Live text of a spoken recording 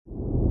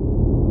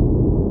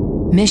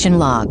Mission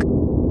Log,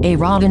 a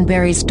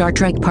Roddenberry Star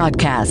Trek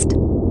podcast.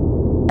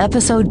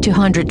 Episode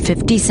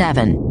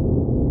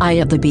 257, Eye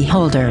of the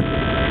Beholder.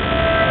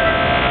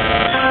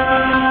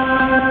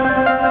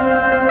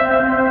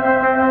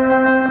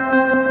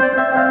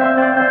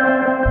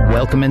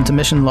 Welcome into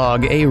Mission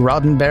Log, a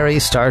Roddenberry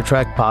Star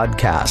Trek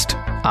podcast.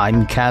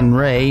 I'm Ken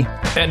Ray.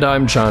 And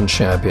I'm John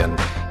Champion.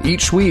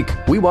 Each week,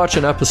 we watch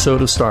an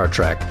episode of Star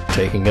Trek,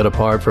 taking it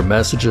apart for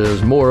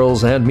messages,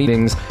 morals, and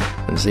meanings,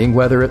 and seeing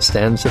whether it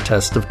stands the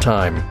test of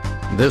time.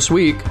 This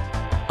week,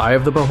 Eye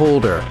of the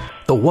Beholder,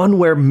 the one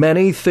where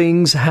many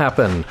things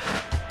happen.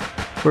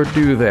 Or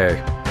do they?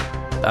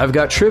 I've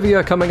got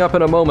trivia coming up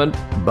in a moment,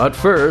 but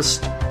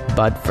first,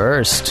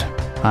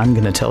 I'm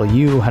going to tell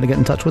you how to get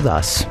in touch with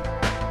us.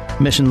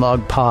 Mission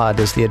Log Pod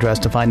is the address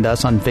to find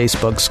us on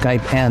Facebook,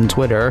 Skype, and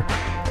Twitter.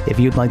 If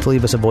you'd like to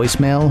leave us a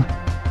voicemail,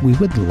 we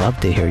would love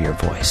to hear your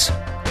voice.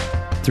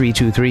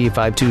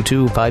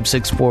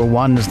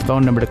 323-522-5641 is the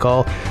phone number to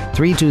call.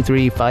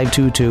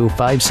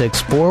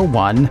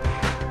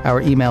 323-522-5641. Our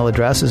email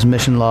address is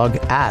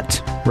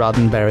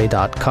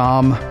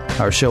missionlog@roddenberry.com.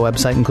 Our show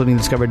website, including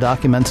Discovered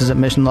Documents, is at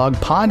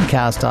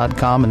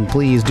missionlogpodcast.com. And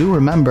please do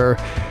remember,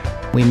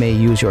 we may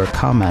use your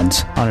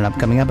comments on an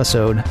upcoming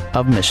episode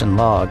of Mission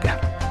Log.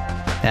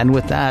 And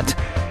with that,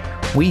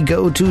 we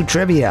go to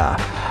trivia.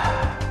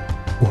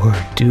 Or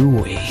do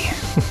we?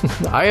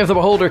 Eye of the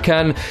Beholder,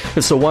 Ken.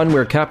 It's the one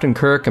where Captain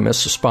Kirk and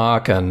Mr.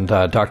 Spock and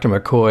Dr.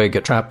 McCoy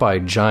get trapped by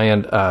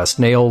giant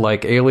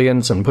snail-like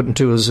aliens and put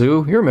into a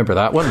zoo. You remember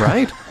that one,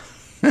 right?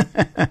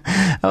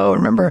 Oh,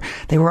 remember,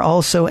 they were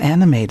all so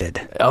animated.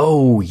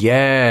 Oh,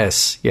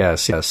 yes.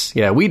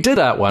 Yeah, we did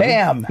that one.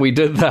 Bam! We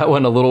did that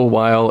one a little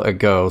while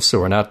ago, so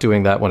we're not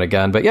doing that one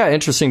again. But yeah,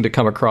 interesting to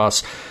come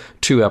across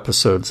two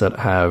episodes that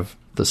have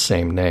the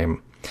same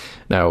name.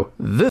 Now,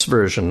 this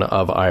version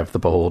of Eye of the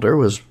Beholder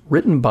was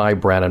written by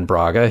Brannon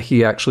Braga.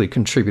 He actually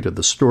contributed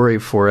the story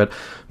for it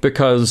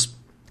because,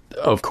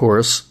 of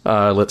course,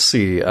 let's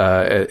see,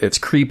 it's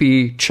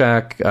creepy,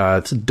 check,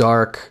 it's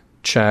dark,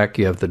 check,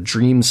 you have the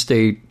dream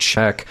state,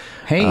 check.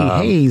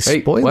 Hey,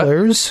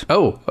 spoilers.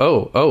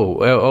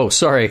 Oh,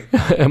 sorry.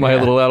 Am I a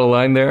little out of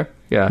line there?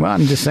 Yeah. Well,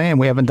 I'm just saying,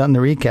 we haven't done the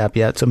recap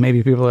yet, so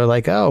maybe people are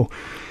like, oh,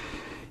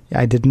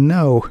 I didn't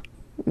know.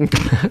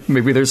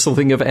 Maybe there's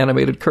something of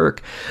animated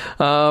Kirk.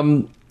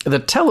 The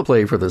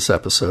teleplay for this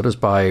episode is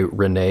by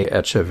Renee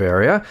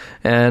Echeverria,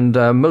 and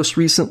most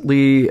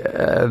recently,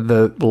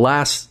 the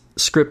last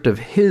script of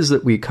his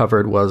that we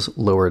covered was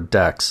Lower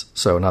Decks,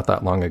 so not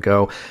that long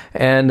ago.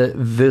 And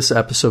this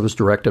episode was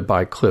directed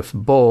by Cliff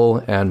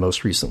Bull, and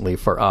most recently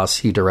for us,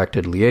 he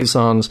directed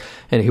Liaisons,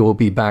 and he will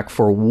be back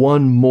for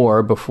one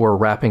more before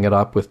wrapping it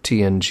up with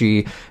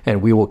TNG,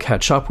 and we will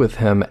catch up with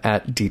him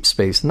at Deep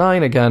Space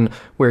Nine again,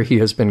 where he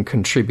has been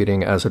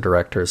contributing as a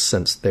director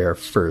since their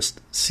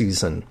first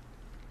season.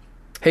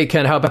 Hey,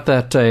 Ken, how about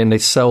that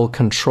nacelle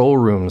control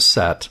room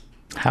set?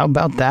 How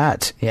about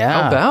that?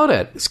 Yeah. How about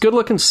it? It's a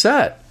good-looking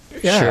set.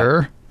 Yeah.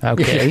 Sure.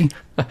 Okay.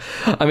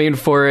 I mean,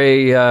 for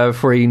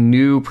a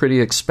new, pretty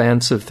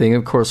expansive thing,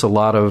 of course, a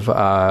lot of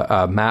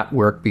matte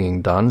work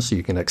being done, so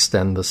you can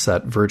extend the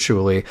set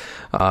virtually.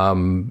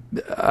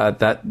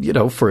 That,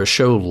 for a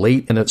show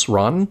late in its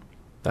run,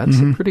 that's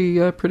a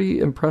pretty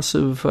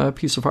impressive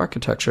piece of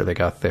architecture they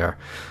got there.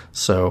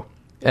 So,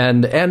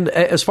 and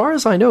as far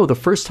as I know, the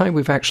first time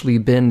we've actually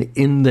been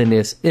in the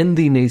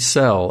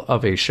nacelle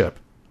of a ship.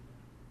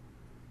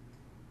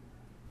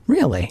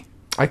 Really?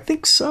 I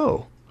think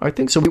so.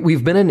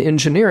 We've been in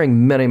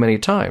engineering many, many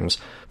times,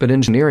 but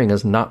engineering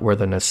is not where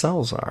the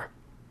nacelles are.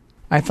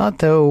 I thought,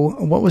 though,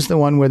 what was the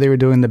one where they were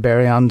doing the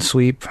baryon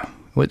sweep?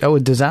 Oh,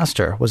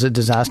 Disaster. Was it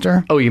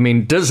Disaster? Oh, you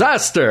mean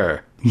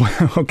Disaster?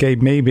 Okay,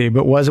 maybe,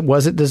 but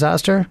was it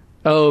Disaster?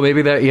 Oh,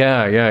 maybe that,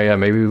 yeah.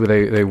 Maybe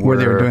they were... Where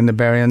they were doing the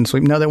baryon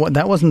sweep. No,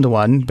 that wasn't the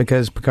one,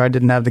 because Picard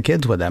didn't have the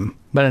kids with him.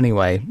 But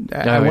anyway,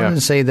 I wanted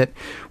to say that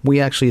we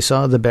actually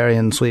saw the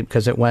baryon sweep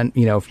because it went,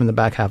 from the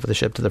back half of the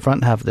ship to the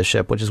front half of the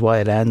ship, which is why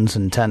it ends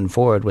in 10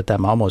 forward with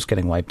them almost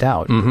getting wiped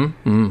out.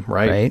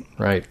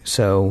 Right.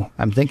 So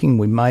I'm thinking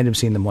we might have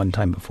seen them one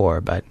time before,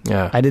 but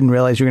I didn't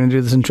realize you were going to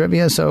do this in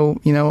trivia, so,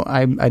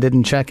 I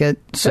didn't check it.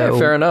 So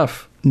fair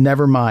enough.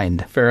 Never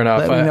mind. Fair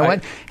enough. You know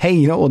what? Hey,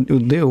 you know what we'll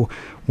do?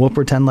 We'll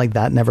pretend like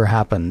that never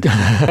happened.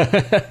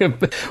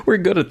 We're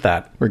good at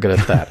that.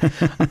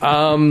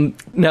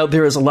 Now,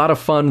 there is a lot of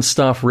fun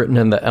stuff written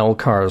in the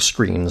LCAR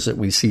screens that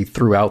we see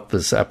throughout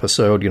this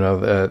episode.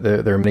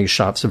 There are many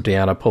shots of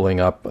Deanna pulling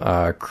up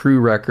crew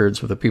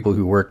records with the people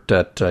who worked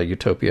at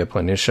Utopia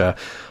Planitia.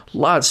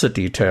 Lots of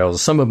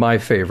details. Some of my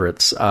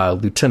favorites.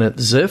 Lieutenant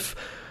Ziff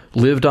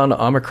lived on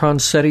Omicron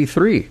Ceti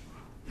 3,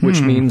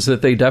 which means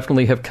that they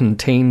definitely have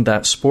contained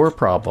that spore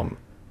problem.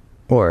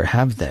 Or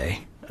have they?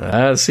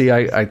 See,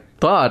 I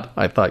thought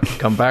you'd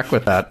come back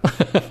with that.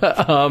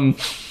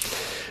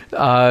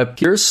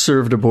 Pierce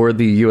served aboard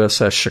the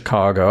USS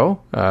Chicago.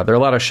 There are a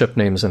lot of ship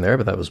names in there,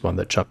 but that was one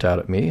that jumped out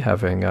at me,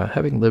 having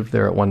lived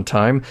there at one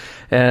time.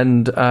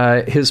 And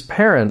his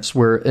parents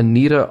were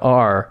Anita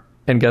R.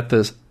 and get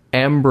this,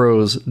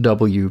 Ambrose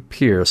W.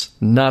 Pierce,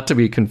 not to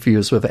be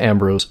confused with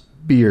Ambrose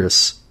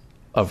Bierce,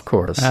 of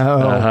course.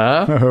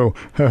 How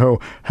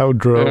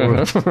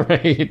droll.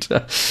 Right.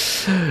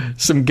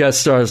 Some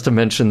guest stars to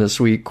mention this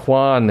week.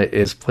 Quan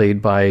is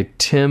played by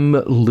Tim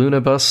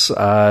Lunabus.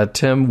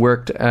 Tim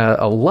worked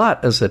a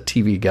lot as a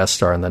TV guest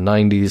star in the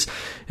 90s.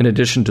 In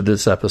addition to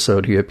this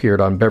episode, he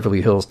appeared on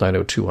Beverly Hills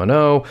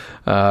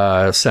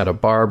 90210, Santa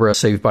Barbara,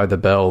 Saved by the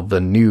Bell, The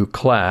New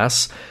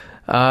Class.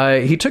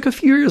 He took a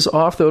few years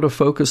off, though, to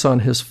focus on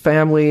his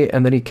family,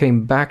 and then he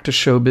came back to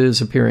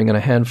showbiz, appearing in a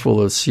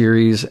handful of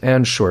series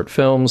and short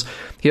films.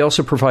 He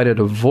also provided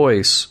a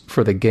voice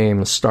for the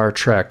game Star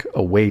Trek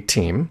Away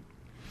Team.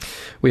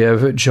 We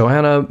have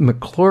Joanna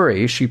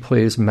McClory. She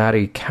plays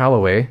Maddie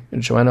Calloway.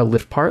 Joanna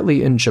lived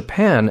partly in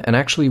Japan and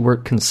actually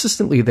worked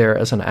consistently there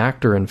as an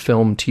actor in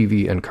film,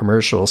 TV, and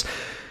commercials.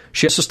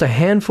 She has just a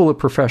handful of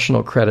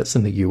professional credits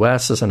in the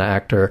U.S. as an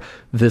actor,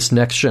 this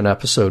Next Gen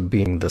episode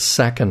being the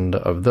second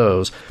of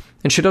those.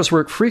 And she does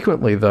work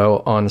frequently,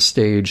 though, on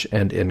stage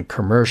and in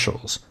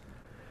commercials.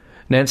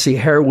 Nancy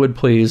Harewood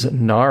plays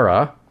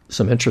Nara.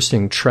 Some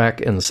interesting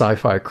Trek and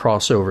sci-fi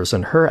crossovers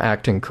in her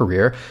acting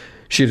career.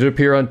 She did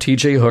appear on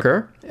T.J.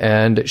 Hooker,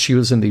 and she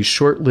was in the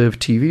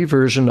short-lived TV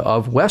version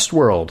of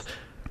Westworld.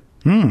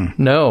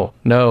 No,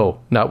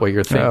 not what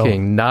you're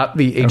thinking. No. Not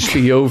the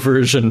HBO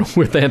version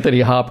with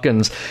Anthony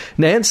Hopkins.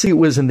 Nancy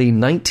was in the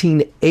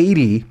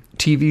 1980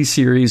 TV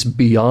series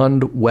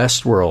Beyond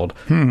Westworld,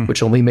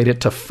 which only made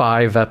it to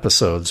 5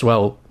 episodes.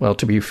 Well,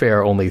 to be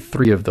fair, only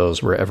 3 of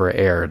those were ever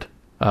aired.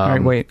 All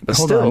right, wait,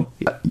 hold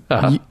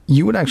on.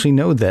 You would actually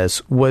know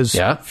this. Was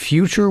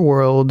Future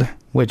World,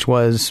 which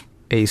was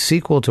a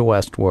sequel to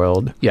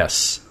Westworld.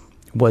 Yes.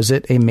 Was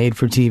it a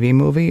made-for-TV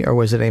movie, or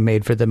was it a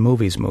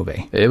made-for-the-movies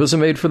movie? It was a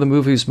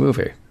made-for-the-movies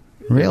movie.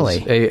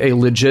 Really? A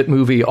legit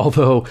movie,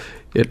 although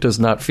it does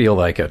not feel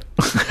like it.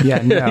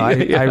 Yeah, no,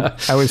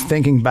 I was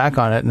thinking back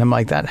on it, and I'm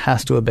like, that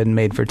has to have been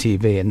made for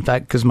TV. In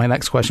fact, because my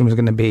next question was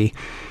going to be,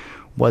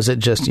 was it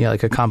just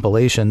like a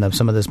compilation of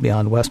some of this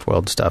Beyond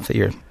Westworld stuff that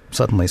you're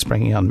suddenly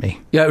springing on me?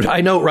 Yeah,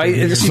 I know, right?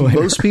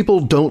 Most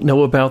people don't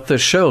know about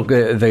this show.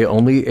 They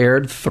only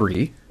aired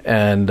 3.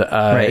 And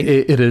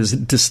it is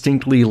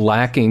distinctly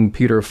lacking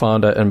Peter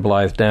Fonda and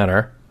Blythe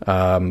Danner,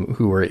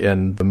 who were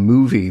in the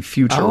movie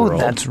Future World. Oh,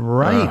 that's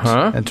right.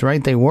 That's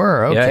right, they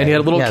were. Okay. Yeah, and he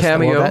had a little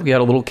cameo. He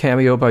had a little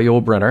cameo by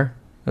Yul Brynner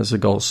as a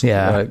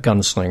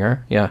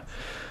gunslinger. Yeah.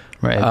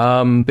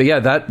 Right. But yeah,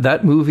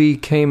 that movie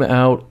came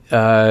out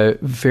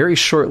very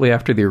shortly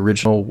after the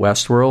original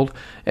Westworld,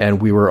 and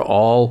we were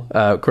all,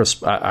 of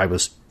course, I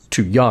was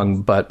too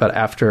young, but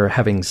after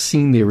having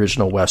seen the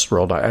original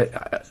Westworld,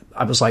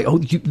 I was like, oh,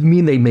 you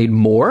mean they made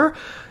more?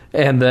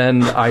 And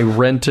then I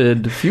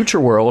rented Future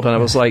World, and I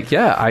was like,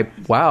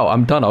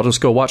 I'm done. I'll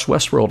just go watch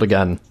Westworld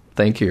again.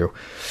 Thank you.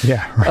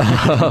 Yeah,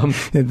 right.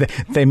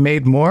 They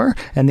made more,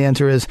 and the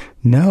answer is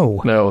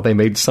no. No, they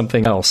made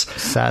something else.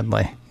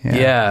 Sadly.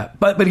 Yeah.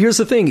 But here's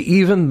the thing.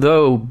 Even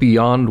though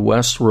Beyond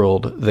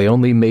Westworld, they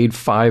only made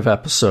 5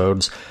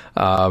 episodes,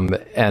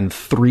 and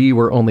 3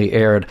 were only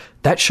aired,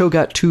 that show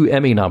got 2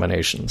 Emmy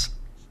nominations.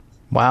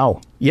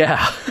 Wow.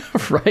 Yeah,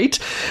 right?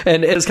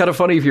 And it's kind of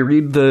funny if you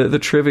read the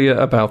trivia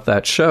about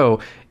that show,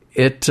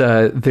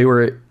 they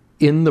were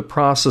in the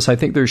process, I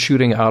think they're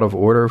shooting out of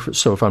order,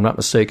 so if I'm not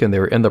mistaken, they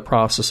were in the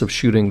process of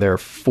shooting their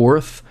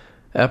 4th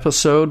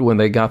episode when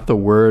they got the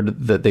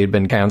word that they'd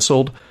been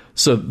canceled.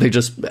 So they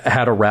just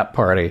had a wrap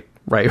party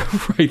right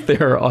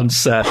there on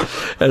set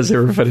as they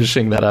were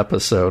finishing that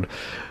episode.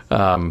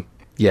 But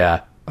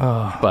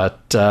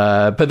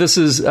this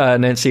is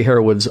Nancy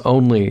Harewood's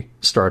only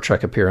Star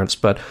Trek appearance.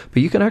 But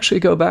you can actually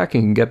go back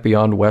and get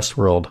Beyond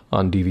Westworld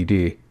on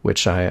DVD,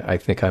 which I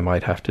think I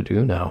might have to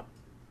do now.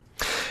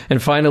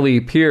 And finally,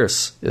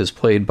 Pierce is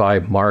played by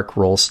Mark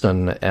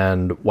Rolston.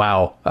 And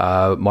wow,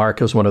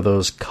 Mark is one of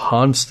those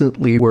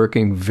constantly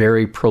working,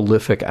 very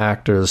prolific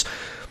actors.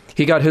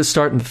 He got his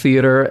start in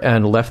theater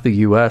and left the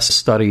U.S. to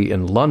study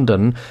in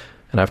London.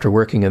 And after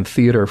working in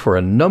theater for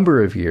a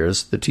number of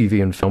years, the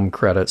TV and film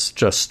credits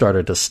just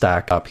started to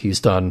stack up. He's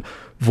done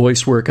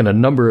voice work in a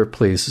number of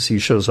places. He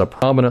shows up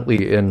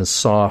prominently in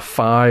Saw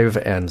 5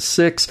 and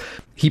 6.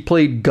 He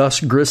played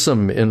Gus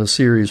Grissom in the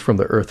series From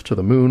the Earth to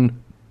the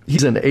Moon.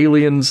 He's in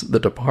Aliens, The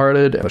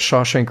Departed, and The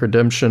Shawshank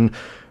Redemption.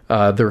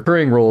 The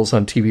recurring roles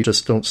on TV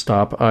just don't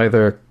stop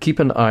either. Keep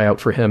an eye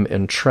out for him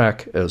in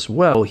Trek as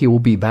well. He will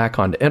be back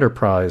on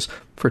Enterprise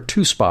for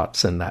 2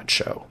 spots in that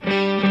show.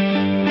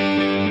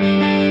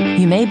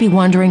 You may be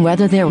wondering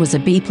whether there was a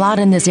B-plot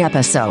in this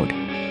episode.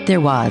 There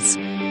was.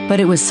 But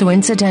it was so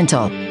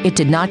incidental, it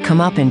did not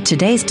come up in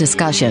today's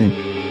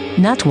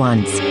discussion. Not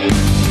once.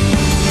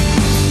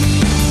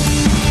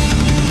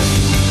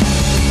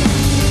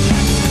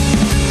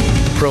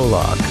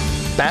 Prologue.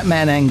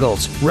 Batman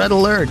angles. Red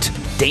alert.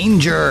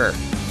 Danger.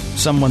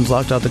 Someone's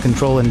locked out the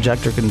control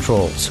injector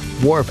controls.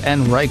 Worf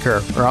and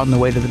Riker are on the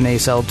way to the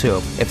nacelle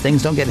tube. If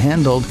things don't get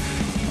handled,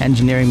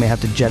 engineering may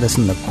have to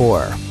jettison the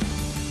core.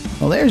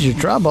 Well, there's your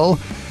trouble.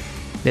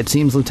 It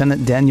seems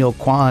Lieutenant Daniel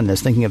Kwan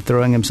is thinking of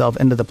throwing himself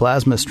into the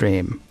plasma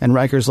stream. And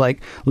Riker's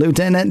like,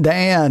 Lieutenant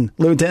Dan,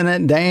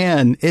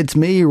 it's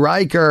me,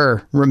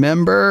 Riker,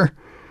 remember?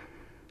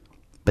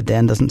 But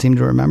Dan doesn't seem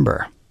to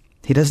remember.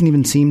 He doesn't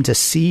even seem to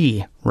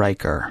see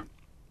Riker.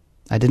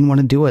 I didn't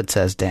want to do it,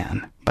 says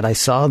Dan, but I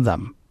saw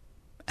them,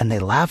 and they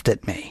laughed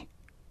at me.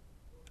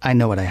 I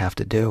know what I have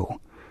to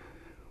do.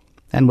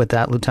 And with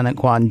that, Lieutenant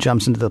Kwan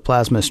jumps into the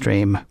plasma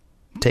stream,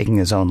 taking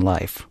his own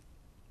life.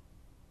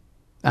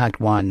 Act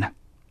 1.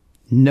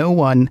 No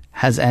one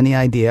has any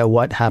idea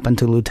what happened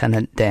to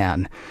Lieutenant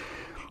Dan.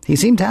 He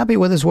seemed happy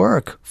with his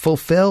work,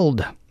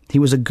 fulfilled. He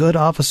was a good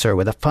officer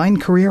with a fine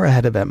career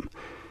ahead of him.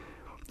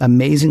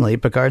 Amazingly,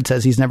 Picard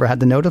says he's never had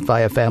to notify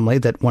a family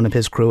that one of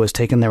his crew has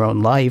taken their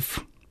own life.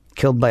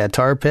 Killed by a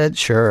tar pit?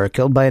 Sure.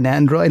 Killed by an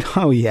android?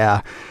 Oh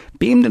yeah.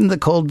 Beamed into the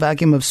cold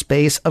vacuum of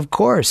space? Of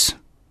course.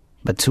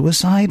 But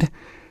suicide?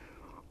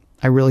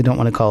 I really don't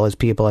want to call his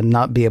people and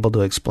not be able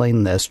to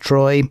explain this.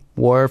 Troi,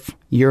 Worf,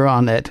 you're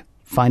on it.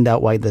 Find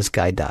out why this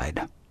guy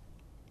died.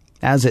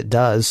 As it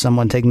does,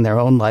 someone taking their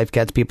own life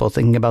gets people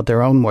thinking about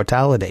their own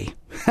mortality.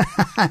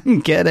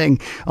 I'm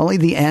kidding. Only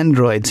the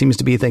android seems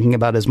to be thinking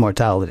about his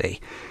mortality.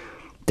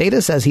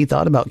 Data says he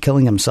thought about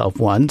killing himself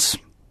once.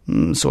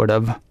 Sort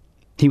of.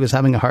 He was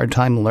having a hard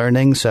time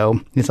learning, so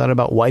he thought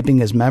about wiping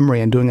his memory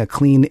and doing a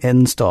clean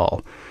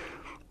install.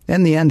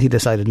 In the end, he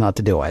decided not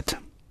to do it.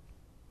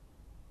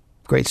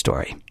 Great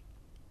story.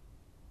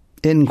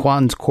 In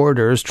Kwan's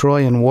quarters,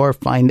 Troi and Worf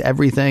find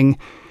everything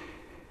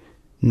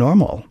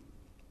normal.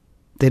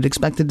 They'd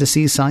expected to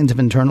see signs of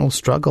internal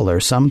struggle or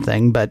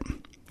something, but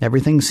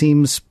everything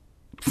seems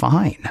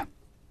fine.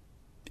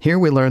 Here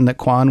we learn that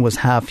Kwan was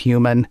half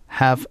human,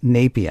 half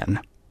Napian.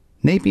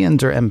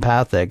 Napians are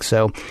empathic,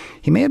 so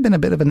he may have been a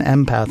bit of an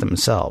empath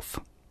himself.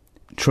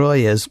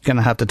 Troi is going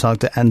to have to talk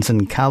to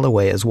Ensign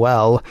Calloway as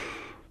well.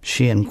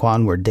 She and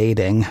Kwan were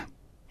dating.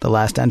 The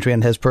last entry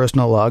in his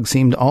personal log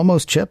seemed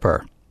almost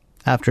chipper.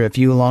 After a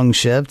few long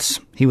shifts,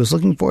 he was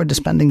looking forward to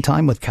spending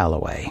time with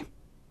Calloway.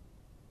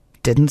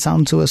 Didn't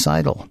sound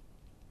suicidal.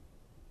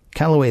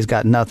 Calloway's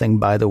got nothing,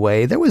 by the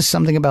way. There was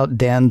something about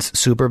Dan's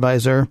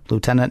supervisor,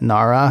 Lieutenant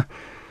Nara.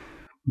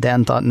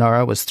 Dan thought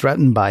Nara was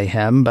threatened by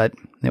him, but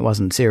it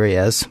wasn't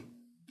serious.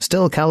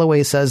 Still,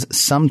 Calloway says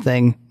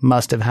something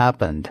must have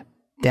happened.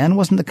 Dan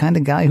wasn't the kind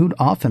of guy who'd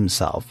off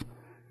himself.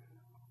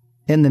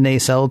 In the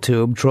nacelle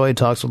tube, Troi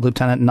talks with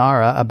Lieutenant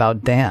Nara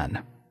about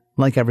Dan.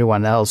 Like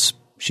everyone else,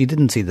 she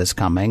didn't see this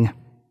coming.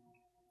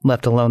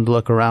 Left alone to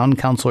look around,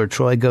 Counselor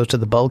Troi goes to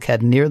the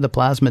bulkhead near the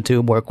plasma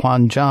tube where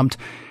Kwan jumped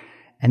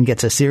and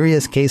gets a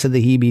serious case of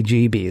the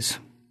heebie-jeebies.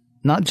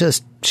 Not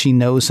just she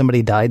knows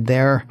somebody died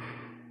there.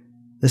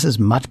 This is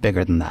much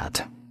bigger than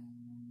that.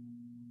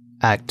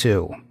 Act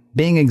 2.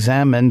 Being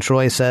examined,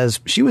 Troi says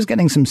she was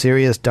getting some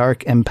serious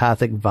dark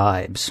empathic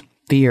vibes.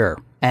 Fear,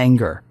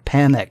 anger,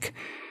 panic.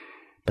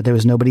 But there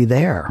was nobody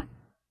there.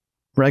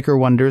 Riker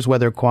wonders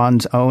whether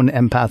Kwan's own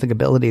empathic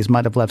abilities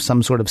might have left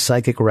some sort of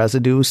psychic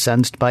residue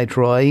sensed by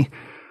Troi.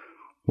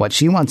 What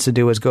she wants to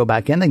do is go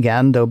back in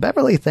again, though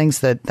Beverly thinks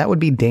that would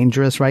be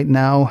dangerous right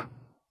now.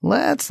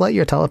 Let's let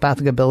your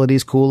telepathic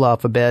abilities cool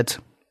off a bit,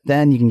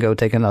 then you can go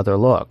take another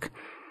look.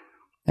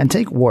 And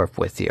take Worf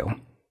with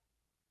you.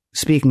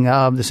 Speaking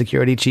of, the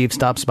security chief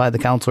stops by the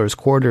counselor's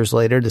quarters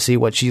later to see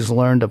what she's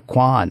learned of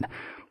Kwan.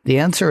 The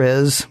answer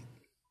is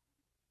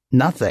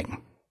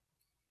nothing.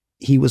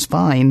 He was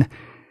fine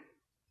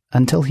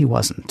until he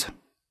wasn't.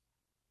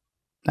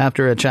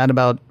 After a chat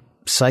about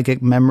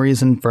psychic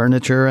memories and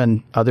furniture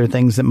and other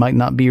things that might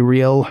not be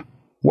real,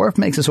 Worf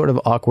makes a sort of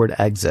awkward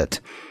exit.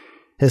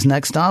 His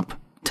next stop,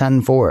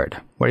 10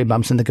 Forward, where he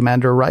bumps into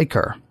Commander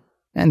Riker.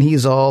 And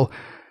he's all,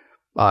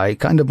 I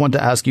kind of want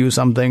to ask you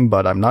something,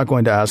 but I'm not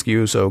going to ask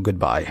you, so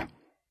goodbye.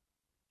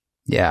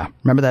 Yeah,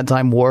 remember that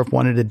time Worf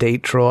wanted to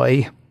date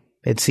Troi?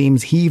 It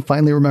seems he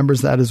finally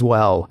remembers that as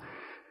well.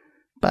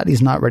 But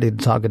he's not ready to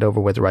talk it over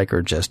with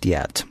Riker just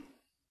yet.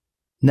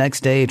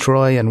 Next day,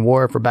 Troi and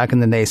Worf are back in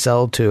the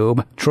nacelle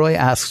tube. Troi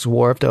asks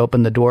Worf to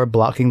open the door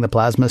blocking the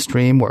plasma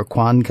stream where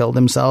Kwan killed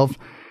himself.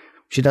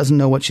 She doesn't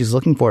know what she's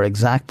looking for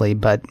exactly,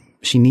 but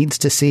she needs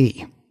to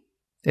see.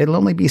 It'll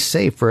only be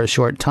safe for a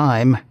short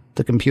time.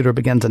 The computer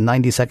begins a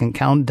 90-second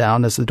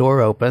countdown as the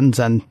door opens,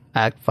 and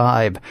Act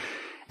 5.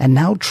 And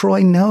now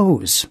Troi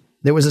knows.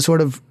 There was a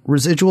sort of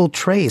residual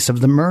trace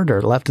of the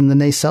murder left in the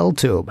nacelle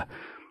tube.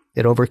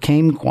 It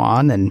overcame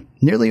Kwan and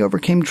nearly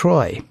overcame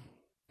Troi.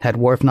 Had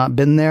Worf not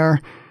been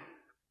there,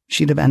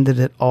 she'd have ended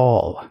it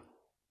all.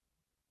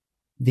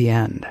 The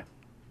end.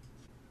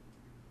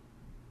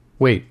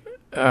 Wait,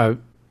 hang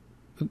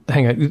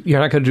on. You're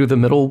not going to do the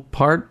middle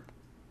part?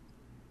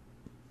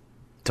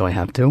 Do I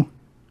have to?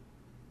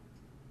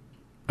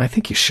 I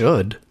think you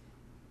should.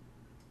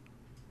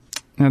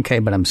 Okay,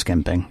 but I'm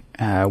skimping.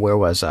 Where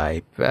was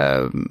I?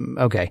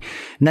 Okay.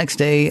 Next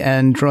day,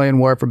 and Troi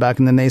and Worf are back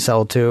in the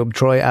nacelle tube.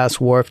 Troi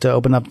asks Worf to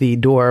open up the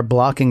door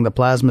blocking the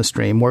plasma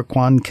stream where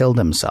Kwan killed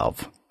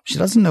himself. She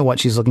doesn't know what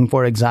she's looking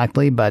for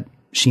exactly, but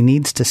she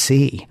needs to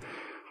see.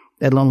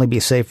 It'll only be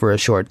safe for a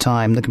short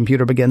time. The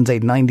computer begins a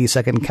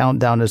 90-second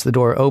countdown as the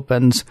door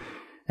opens,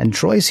 and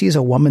Troi sees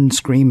a woman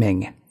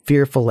screaming,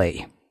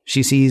 fearfully.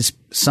 She sees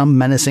some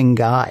menacing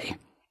guy.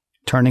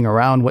 Turning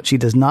around, what she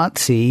does not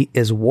see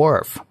is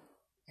Worf.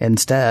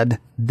 Instead,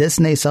 this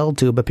nacelle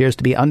tube appears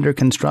to be under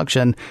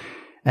construction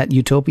at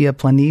Utopia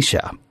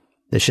Planitia,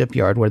 the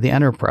shipyard where the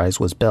Enterprise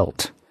was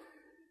built.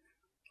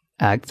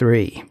 Act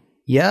 3.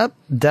 Yep,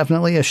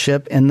 definitely a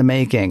ship in the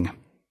making.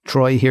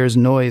 Troi hears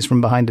noise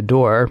from behind a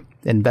door.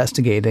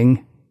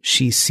 Investigating,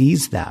 she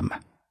sees them,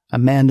 a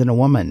man and a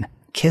woman,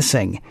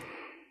 kissing,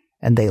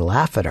 and they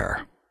laugh at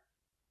her.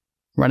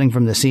 Running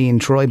from the scene,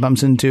 Troi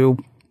bumps into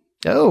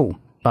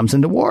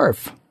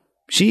Worf.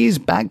 She's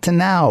back to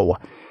now,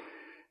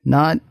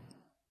 not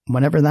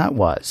whenever that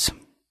was.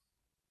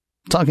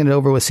 Talking it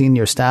over with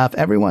senior staff,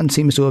 everyone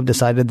seems to have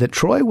decided that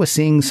Troi was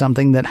seeing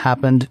something that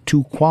happened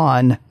to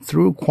Kwan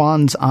through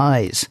Kwan's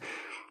eyes.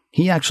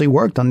 He actually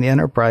worked on the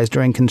Enterprise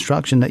during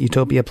construction at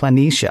Utopia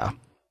Planitia.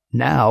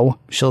 Now,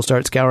 she'll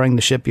start scouring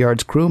the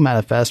shipyard's crew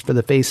manifest for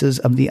the faces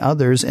of the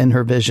others in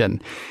her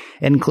vision,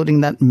 including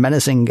that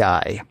menacing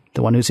guy,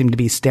 the one who seemed to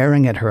be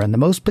staring at her in the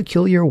most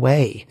peculiar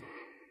way.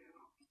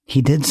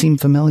 He did seem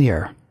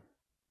familiar.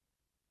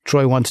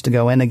 Troi wants to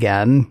go in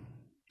again,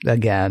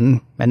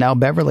 and now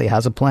Beverly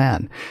has a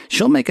plan.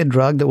 She'll make a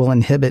drug that will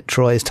inhibit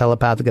Troy's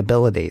telepathic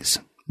abilities.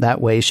 That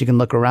way she can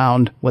look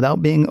around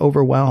without being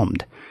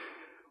overwhelmed.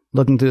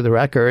 Looking through the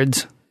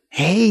records,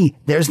 hey,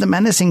 there's the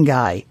menacing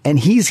guy, and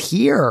he's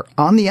here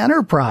on the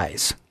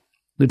Enterprise.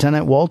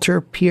 Lieutenant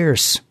Walter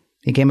Pierce.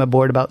 He came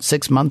aboard about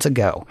 6 months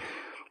ago.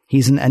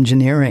 He's in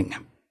engineering.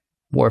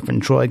 Worf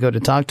and Troi go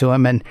to talk to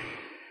him, and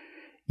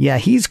yeah,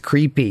 he's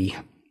creepy.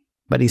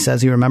 But he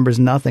says he remembers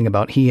nothing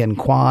about he and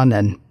Kwan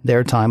and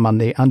their time on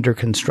the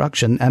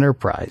under-construction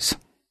Enterprise.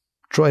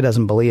 Troi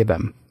doesn't believe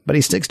him, but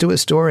he sticks to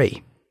his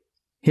story.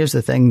 Here's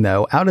the thing,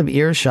 though. Out of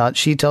earshot,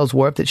 she tells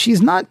Worf that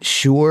she's not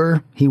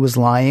sure he was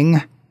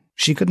lying.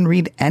 She couldn't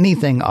read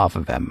anything off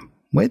of him,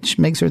 which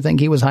makes her think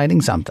he was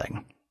hiding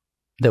something.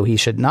 Though he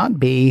should not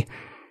be,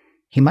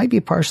 he might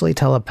be partially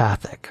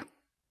telepathic.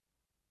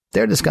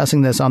 They're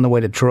discussing this on the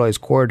way to Troy's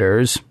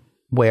quarters,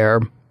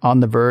 where,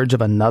 on the verge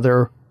of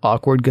another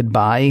awkward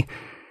goodbye,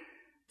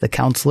 the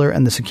counselor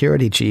and the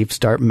security chief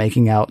start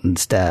making out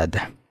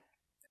instead.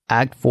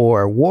 Act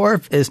 4.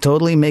 Worf is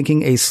totally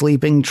making a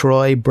sleeping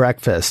Troi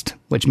breakfast,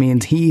 which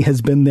means he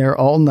has been there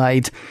all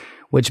night,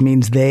 which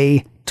means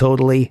they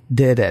totally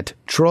did it.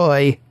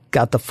 Troi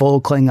got the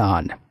full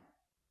Klingon.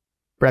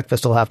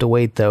 Breakfast will have to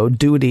wait, though.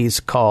 Duties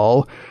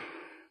call.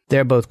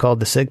 They're both called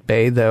to sick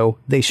bay, though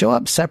they show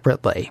up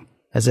separately,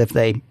 as if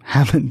they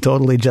haven't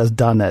totally just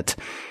done it,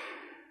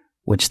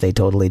 which they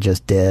totally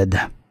just did.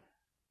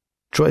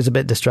 Troy's a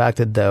bit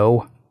distracted,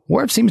 though.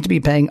 Worf seems to be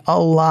paying a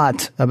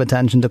lot of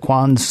attention to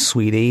Kwan's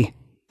sweetie,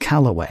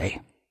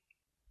 Calloway.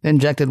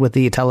 Injected with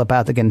the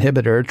telepathic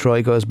inhibitor,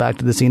 Troi goes back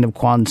to the scene of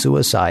Kwan's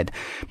suicide,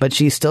 but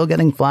she's still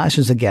getting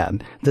flashes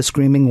again. The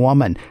screaming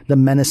woman, the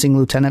menacing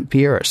Lieutenant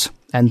Pierce,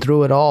 and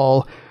through it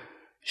all,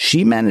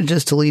 she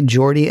manages to lead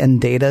Geordi and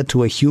Data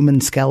to a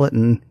human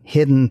skeleton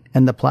hidden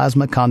in the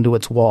plasma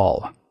conduit's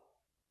wall.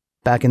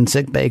 Back in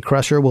sickbay,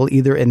 Crusher will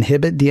either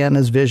inhibit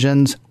Deanna's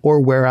visions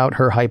or wear out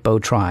her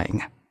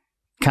hypo-trying.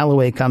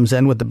 Calloway comes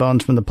in with the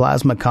bones from the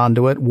plasma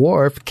conduit.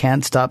 Worf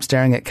can't stop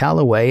staring at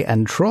Calloway,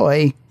 and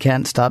Troi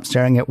can't stop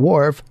staring at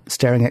Worf,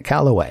 staring at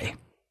Calloway.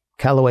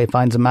 Calloway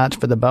finds a match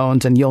for the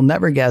bones, and you'll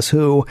never guess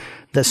who,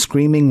 the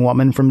screaming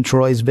woman from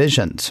Troy's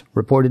visions,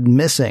 reported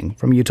missing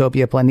from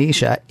Utopia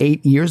Planitia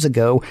 8 years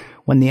ago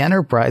when the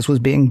Enterprise was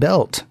being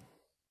built.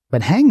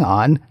 But hang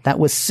on, that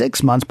was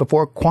 6 months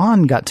before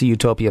Kwan got to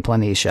Utopia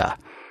Planitia.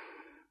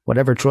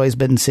 Whatever Troy's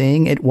been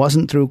seeing, it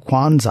wasn't through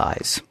Kwan's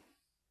eyes.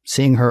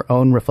 Seeing her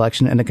own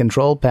reflection in a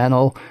control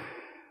panel,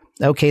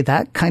 okay,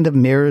 that kind of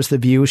mirrors the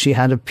view she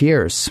had of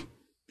Pierce.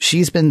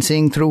 She's been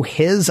seeing through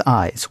his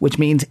eyes, which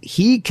means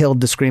he killed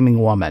the screaming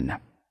woman.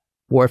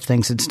 Worf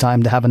thinks it's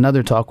time to have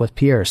another talk with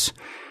Pierce.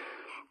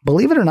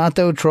 Believe it or not,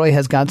 though, Troi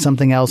has got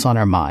something else on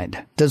her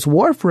mind. Does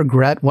Worf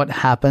regret what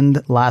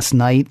happened last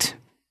night?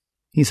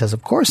 He says,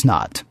 of course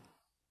not.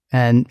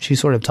 And she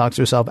sort of talks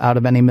herself out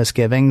of any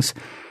misgivings.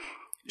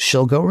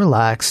 She'll go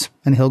relax,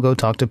 and he'll go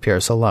talk to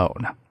Pierce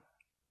alone.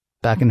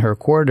 Back in her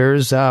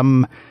quarters,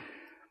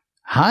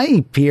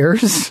 hi,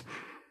 Pierce.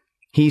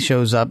 He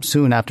shows up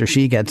soon after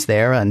she gets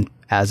there, and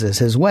as is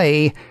his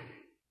way,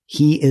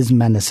 he is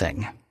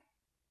menacing.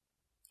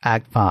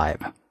 Act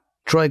 5.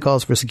 Troi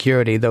calls for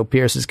security, though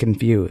Pierce is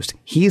confused.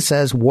 He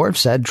says Worf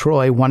said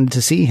Troi wanted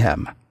to see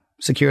him.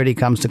 Security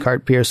comes to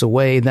cart Pierce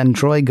away, then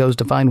Troi goes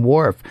to find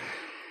Worf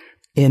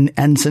in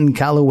Ensign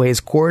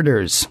Calloway's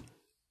quarters.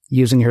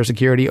 Using her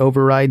security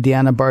override,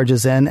 Deanna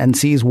barges in and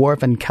sees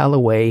Worf and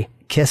Calloway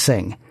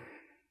kissing.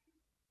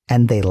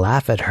 And they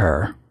laugh at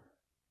her.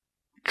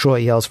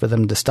 Troi yells for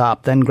them to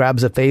stop, then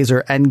grabs a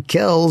phaser and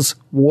kills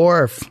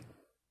Worf.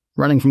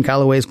 Running from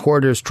Calloway's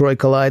quarters, Troi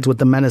collides with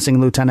the menacing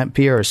Lieutenant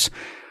Pierce.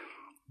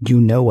 You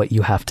know what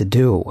you have to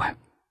do.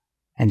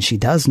 And she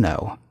does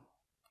know.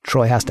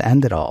 Troi has to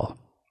end it all.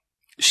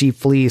 She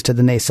flees to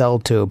the nacelle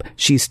tube.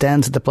 She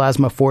stands at the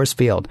plasma force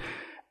field.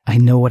 I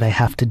know what I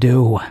have to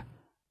do.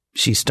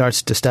 She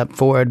starts to step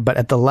forward, but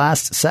at the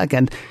last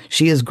second,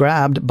 she is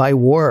grabbed by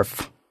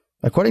Worf.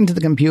 According to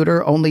the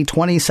computer, only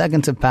 20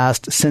 seconds have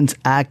passed since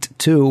Act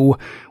 2,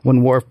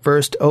 when Worf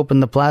first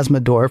opened the plasma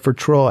door for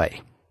Troi.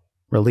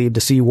 Relieved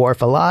to see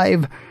Worf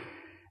alive,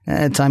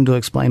 time to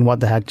explain what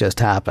the heck just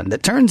happened.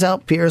 It turns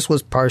out Pierce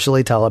was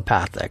partially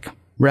telepathic.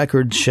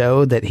 Records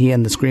show that he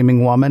and the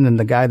screaming woman and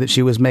the guy that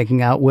she was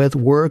making out with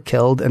were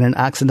killed in an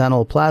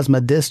accidental plasma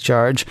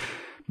discharge,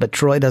 but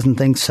Troi doesn't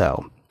think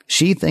so.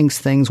 She thinks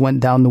things went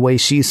down the way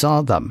she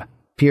saw them.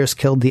 Pierce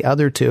killed the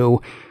other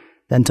two,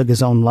 then took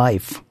his own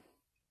life.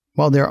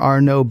 While there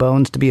are no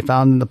bones to be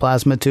found in the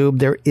plasma tube,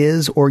 there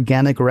is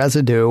organic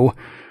residue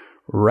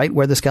right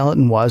where the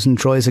skeleton was in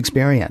Troi's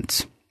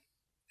experience.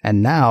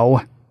 And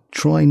now,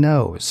 Troi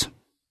knows.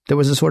 There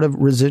was a sort of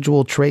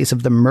residual trace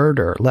of the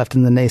murder left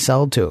in the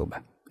nacelle tube.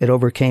 It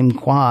overcame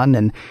Kwan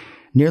and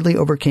nearly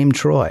overcame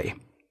Troi.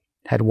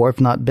 Had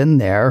Worf not been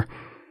there,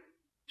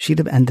 she'd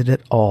have ended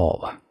it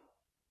all.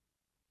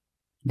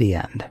 The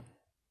end.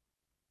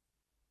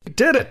 You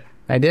did it.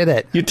 I did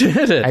it. You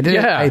did it. I did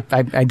it.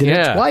 I did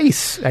it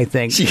twice, I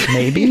think.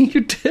 Maybe.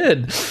 You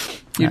did.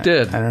 You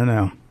did. I don't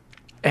know.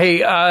 Hey,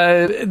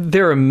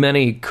 there are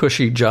many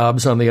cushy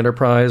jobs on the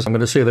Enterprise. I'm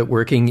going to say that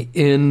working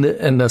in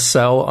a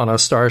nacelle on a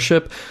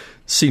starship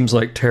seems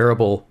like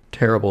terrible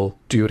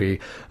duty.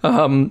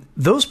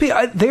 Those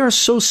people, they are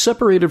so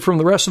separated from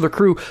the rest of the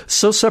crew,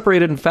 so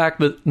separated, in fact,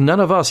 that none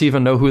of us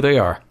even know who they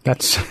are.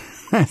 That's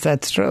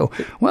true.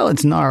 Well,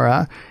 it's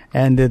Nara,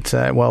 and it's,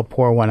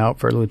 pour one out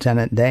for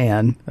Lieutenant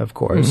Dan, of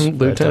course. Mm-hmm.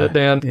 Lieutenant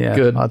Dan, yeah,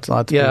 good. Lots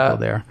of people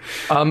there.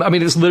 I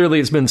mean, it's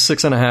been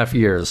 6.5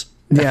 years.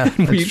 Yeah,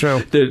 that's true.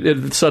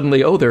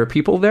 Suddenly, there are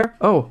people there?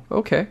 Oh,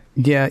 okay.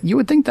 Yeah, you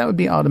would think that would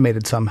be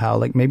automated somehow.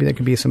 Like maybe there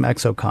could be some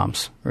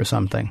exocomps or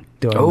something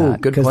doing that. Oh,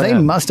 good plan. Because they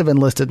must have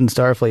enlisted in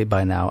Starfleet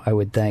by now, I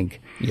would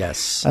think.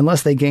 Yes.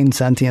 Unless they gained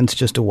sentience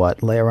just to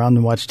lay around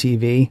and watch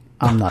TV?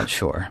 I'm not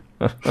sure.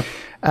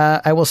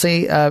 I will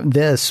say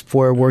this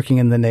for working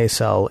in the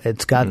nacelle.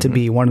 It's got to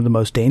be one of the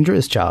most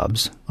dangerous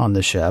jobs on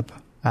the ship.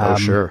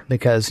 Sure.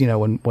 Because,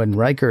 when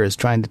Riker is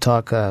trying to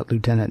talk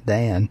Lieutenant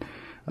Dan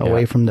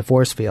away from the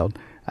force field,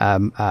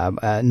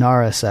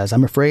 Nara says,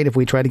 "I'm afraid if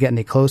we try to get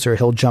any closer,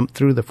 he'll jump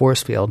through the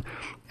force field,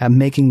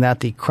 making that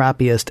the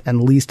crappiest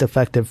and least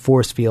effective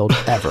force field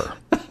ever."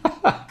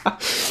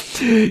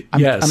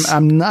 Yes.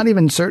 I'm not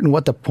even certain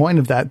what the point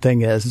of that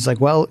thing is. It's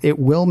like, well, it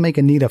will make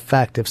a neat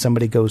effect if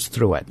somebody goes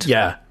through it.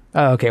 Yeah.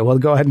 Oh, okay, well,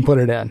 go ahead and put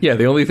it in. Yeah,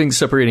 the only thing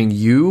separating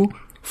you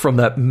from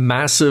that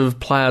massive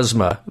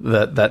plasma,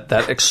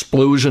 that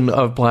explosion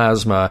of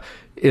plasma,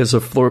 is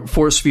a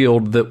force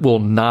field that will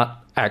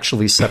not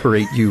actually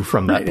separate you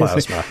from that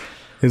plasma.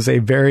 Is a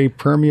very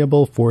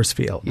permeable force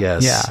field.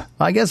 Yes. Yeah.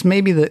 I guess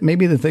maybe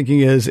the thinking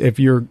is if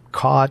you're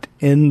caught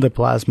in the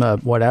plasma,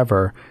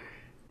 whatever,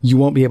 you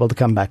won't be able to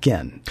come back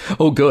in.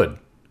 Oh, good.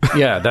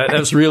 Yeah,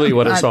 that's really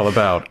what it's all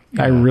about.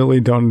 I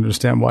really don't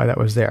understand why that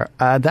was there.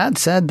 That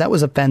said, that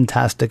was a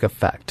fantastic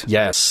effect.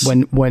 Yes.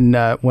 When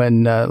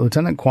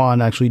Lieutenant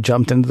Kwan actually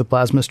jumped into the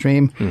plasma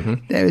stream,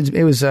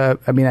 it was I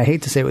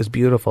hate to say it was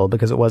beautiful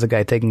because it was a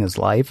guy taking his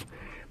life,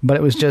 but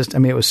it was just,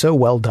 it was so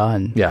well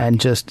done. Yeah. And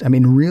just,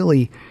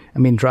 really,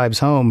 drives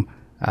home,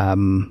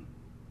 the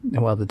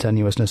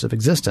tenuousness of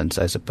existence,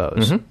 I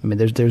suppose.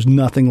 There's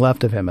nothing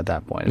left of him at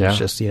that point. It's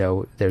just,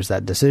 there's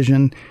that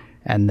decision.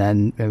 And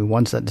then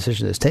once that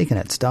decision is taken,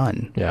 it's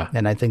done. Yeah.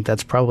 And I think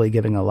that's probably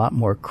giving a lot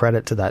more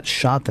credit to that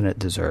shot than it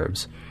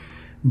deserves.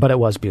 But it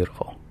was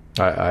beautiful.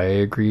 I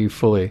agree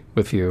fully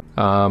with you.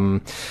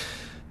 The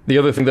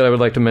other thing that I would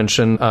like to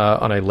mention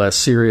on a less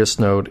serious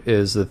note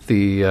is that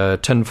the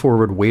 10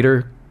 forward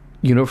waiter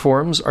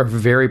uniforms are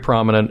very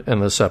prominent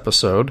in this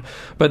episode.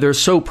 But they're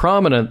so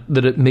prominent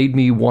that it made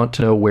me want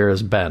to know where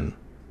is Ben.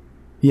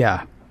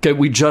 Yeah. Okay,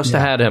 we just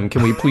had him.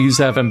 Can we please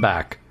have him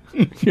back?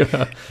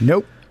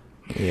 Nope.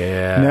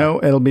 Yeah.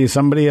 No, it'll be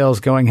somebody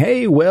else going,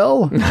 "Hey,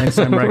 Will," next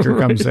time Riker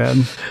comes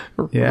in.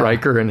 Yeah.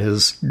 Riker in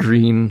his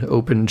green,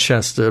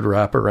 open-chested,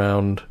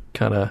 wrap-around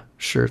kind of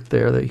shirt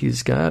there that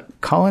he's got.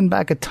 Calling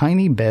back a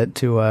tiny bit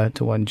to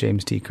one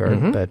James T.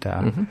 Kirk, but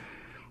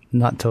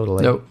not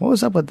totally. Nope. What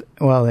was up with...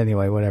 Well,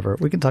 anyway, whatever.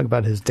 We can talk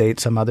about his date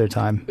some other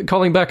time.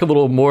 Calling back a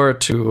little more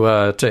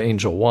to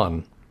Angel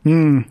One.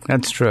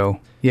 That's true.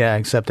 Yeah,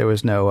 except there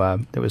was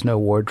no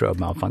wardrobe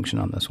malfunction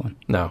on this one.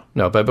 No.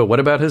 But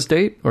what about his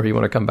date? Or you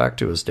want to come back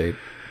to his date?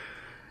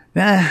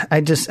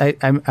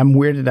 I'm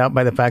weirded out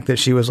by the fact that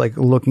she was like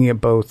looking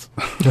at both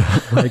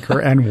Riker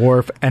and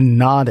Worf and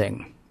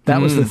nodding.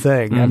 That was the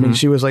thing.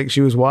 She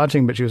was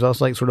watching, but she was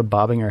also like sort of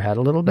bobbing her head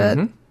a little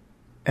bit.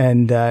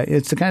 And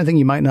it's the kind of thing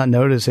you might not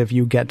notice if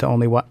you get to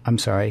only I'm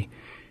sorry.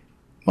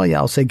 Well, yeah,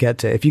 I'll say get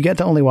to. If you get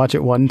to only watch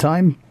it one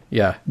time.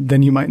 Yeah.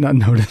 Then you might not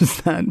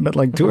notice that. But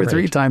like two or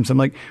three times, I'm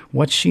like,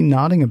 what's she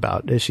nodding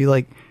about? Is she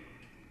like,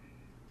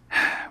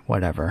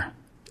 whatever.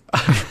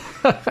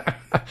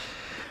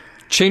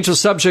 Change the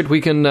subject.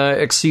 We can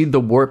exceed the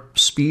warp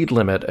speed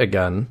limit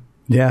again.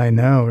 Yeah, I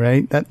know,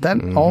 right?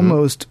 That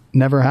almost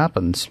never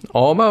happens.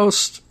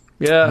 Almost.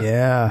 Yeah.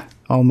 Yeah.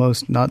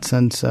 Almost. Not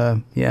since,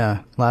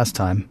 last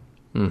time.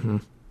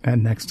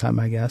 And next time,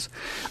 I guess.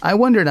 I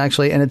wondered,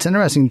 actually, and it's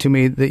interesting to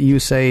me that you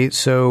say,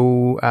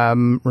 so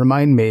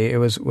remind me,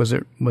 was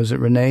it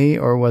Renee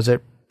or was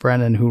it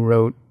Brennan who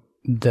wrote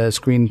the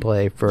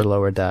screenplay for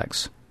Lower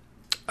Decks?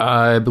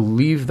 I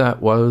believe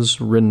that was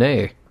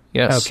Renee.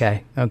 Yes.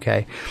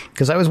 Okay.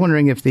 Because I was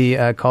wondering if the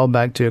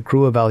callback to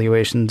crew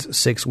evaluations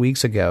 6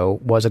 weeks ago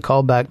was a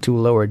callback to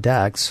Lower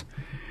Decks,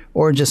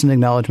 or just an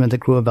acknowledgement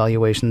that crew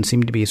evaluations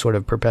seemed to be sort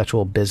of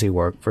perpetual busy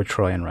work for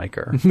Troi and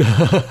Riker.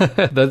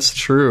 That's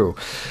true.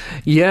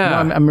 Yeah.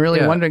 I'm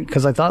really wondering,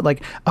 because I thought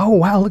like, oh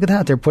wow, look at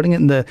that. They're putting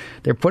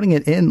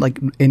it in like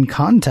in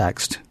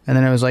context. And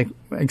then I was like,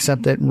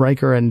 except that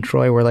Riker and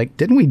Troi were like,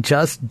 didn't we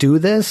just do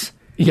this?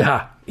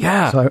 Yeah.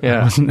 Yeah. So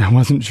I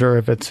wasn't sure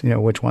if it's,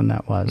 which one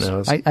that was.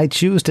 No, I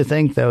choose to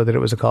think though that it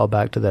was a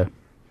callback to the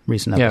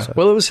recent episode. Yeah.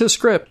 Well, it was his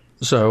script.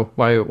 So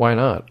why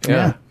not?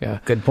 Yeah.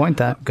 Good point.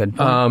 Good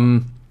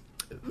point.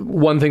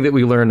 One thing that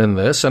we learned in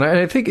this, and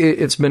I think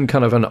it's been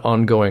kind of an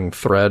ongoing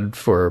thread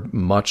for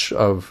much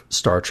of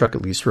Star Trek,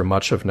 at least for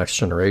much of Next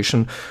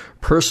Generation,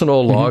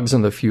 personal logs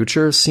in the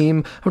future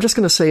seem, I'm just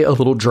going to say, a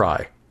little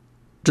dry.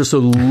 Just a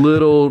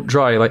little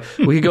dry. Like,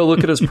 we could go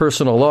look at his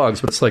personal logs,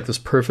 but it's like this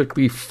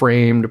perfectly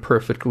framed,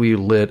 perfectly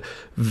lit,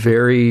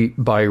 very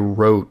by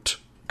rote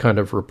kind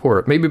of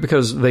report. Maybe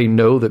because they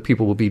know that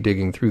people will be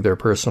digging through their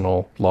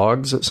personal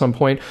logs at some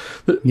point.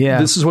 Yeah.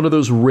 This is one of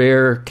those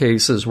rare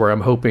cases where I'm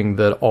hoping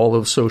that all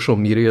of social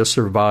media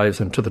survives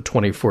into the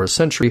 24th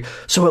century,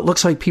 so it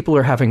looks like people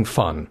are having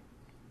fun.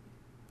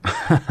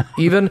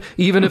 even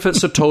if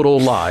it's a total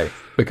lie,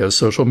 because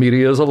social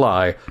media is a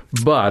lie,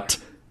 but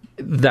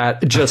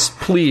that just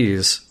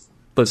please,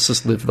 let's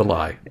just live the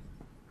lie.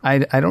 I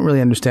don't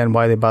really understand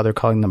why they bother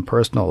calling them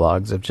personal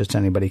logs if just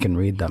anybody can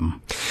read them.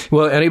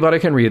 Well, anybody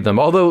can read them.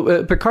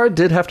 Although Picard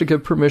did have to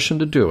give permission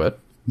to do it.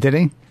 Did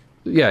he?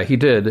 Yeah, he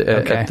did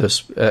at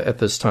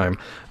this time.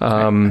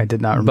 I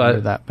did not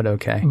remember that, but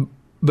okay.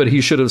 But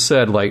he should have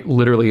said, like,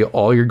 literally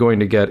all you're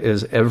going to get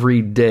is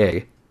every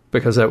day,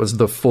 because that was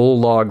the full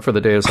log for the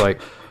day. It's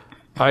like,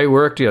 I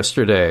worked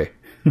yesterday.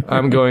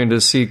 I'm going to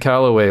see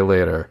Calloway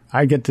later.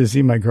 I get to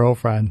see my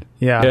girlfriend.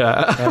 Yeah.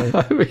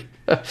 Yeah.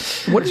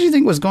 What did you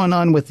think was going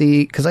on with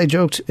because I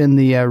joked in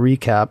the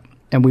recap,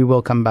 and we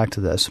will come back to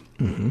this,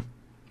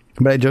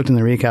 but I joked in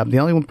the recap, the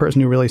only one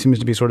person who really seems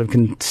to be sort of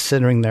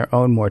considering their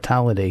own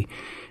mortality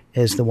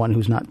is the one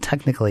who's not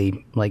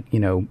technically, like,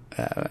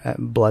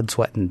 blood,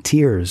 sweat, and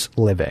tears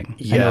living.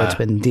 Yeah. I know it's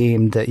been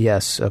deemed that,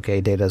 yes,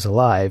 okay, Data's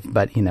alive,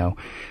 but, he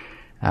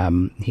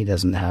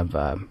doesn't have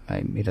a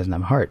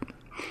heart.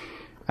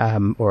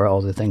 Or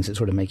all the things that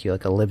sort of make you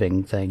like a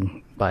living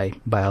thing by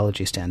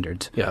biology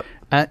standards. Yeah.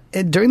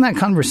 During that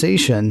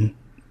conversation,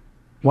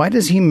 why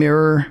does he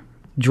mirror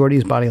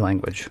Geordi's body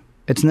language?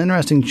 It's an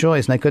interesting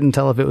choice, and I couldn't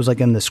tell if it was like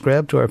in the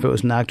script or if it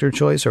was an actor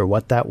choice or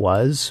what that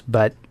was.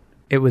 But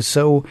it was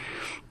so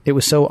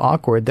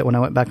awkward that when I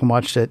went back and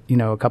watched it,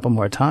 a couple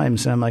more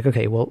times, and I'm like,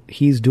 okay, well,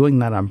 he's doing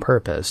that on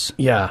purpose.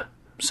 Yeah.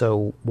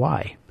 So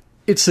why?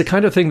 It's the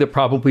kind of thing that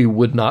probably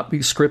would not be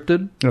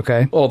scripted.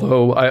 Okay.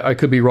 Although I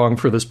could be wrong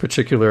for this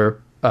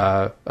particular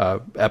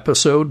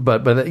episode,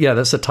 but yeah,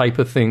 that's the type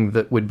of thing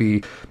that would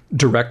be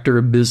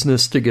director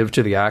business to give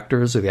to the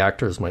actors, or the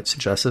actors might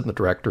suggest it, and the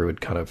director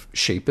would kind of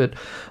shape it.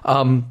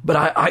 But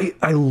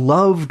I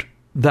loved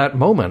that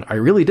moment. I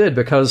really did,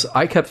 because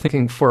I kept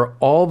thinking for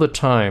all the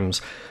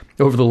times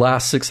over the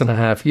last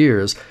 6.5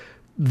 years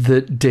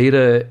that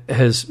Data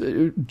has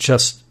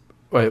just...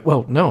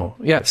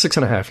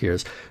 6.5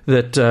 years,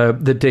 that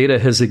the Data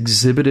has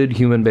exhibited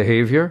human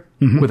behavior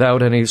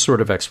without any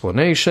sort of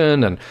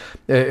explanation. And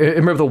I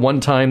remember the one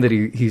time that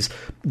he's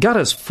got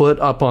his foot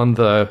up on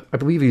I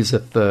believe he's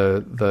at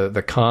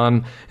the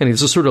con, and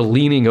he's just sort of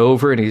leaning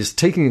over, and he's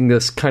taking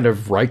this kind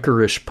of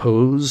Riker-ish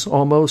pose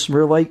almost. And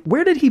we're like,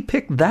 where did he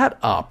pick that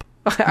up?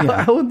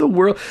 Yeah. How in the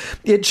world?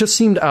 It just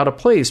seemed out of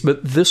place.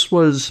 But this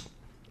was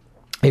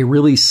a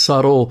really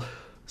subtle,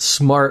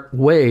 smart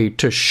way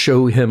to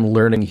show him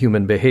learning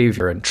human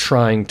behavior and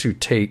trying to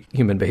take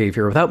human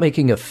behavior without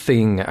making a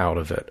thing out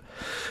of it.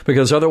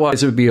 Because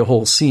otherwise it would be a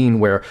whole scene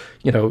where,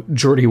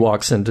 Geordi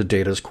walks into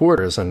Data's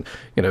quarters and,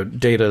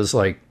 Data's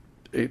like,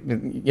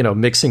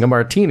 mixing a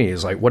martini.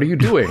 He's like, what are you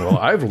doing? Well,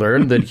 I've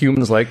learned that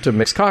humans like to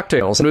mix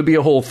cocktails. And it would be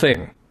a whole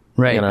thing.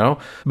 Right.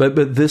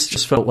 But this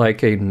just felt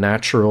like a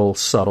natural,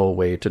 subtle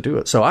way to do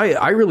it. So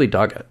I really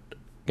dug it.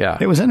 Yeah,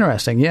 it was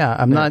interesting. Yeah,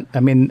 I'm not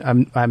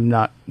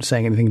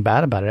saying anything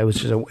bad about it. It was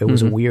just a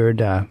weird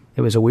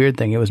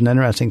thing. It was an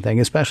interesting thing,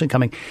 especially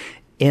coming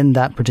in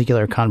that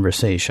particular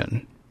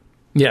conversation.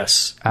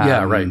 Yes.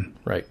 Yeah.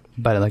 Right.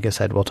 But like I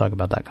said, we'll talk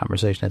about that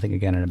conversation, I think,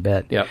 again in a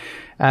bit. Yeah.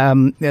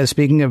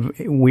 Speaking of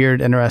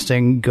weird,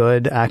 interesting,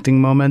 good acting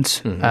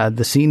moments,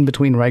 the scene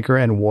between Riker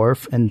and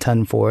Worf in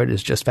 10 Forward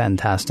is just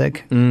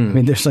fantastic. I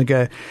mean, there's like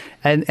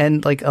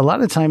and like a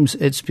lot of times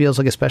it feels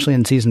like, especially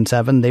in season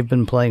 7, they've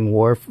been playing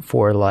Worf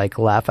for like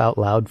laugh out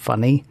loud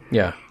funny.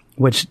 Yeah.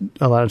 Which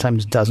a lot of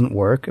times doesn't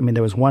work. I mean,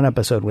 there was one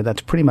episode where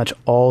that's pretty much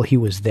all he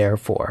was there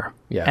for.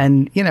 Yeah.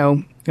 And,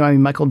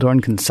 Michael Dorn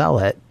can sell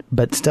it,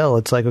 but still,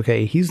 it's like,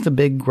 okay, he's the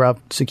big, gruff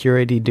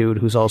security dude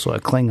who's also a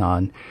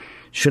Klingon.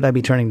 Should I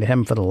be turning to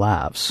him for the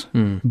laughs?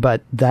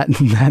 But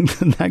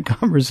that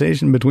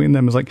conversation between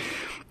them is like,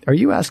 are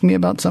you asking me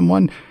about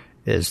someone?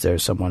 Is there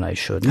someone I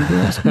shouldn't be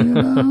asking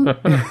about?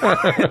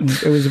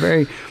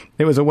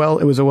 It was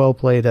a well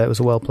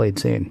played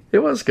scene. It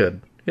was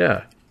good.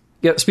 Yeah.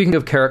 Yeah, speaking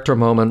of character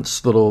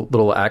moments,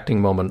 little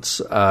acting moments,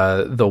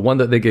 the one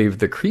that they gave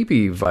the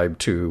creepy vibe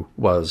to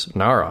was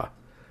Nara.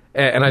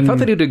 And I thought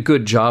they did a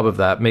good job of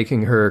that,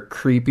 making her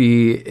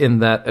creepy in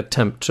that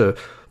attempt to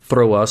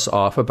throw us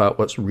off about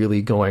what's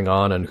really going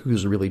on and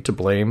who's really to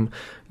blame.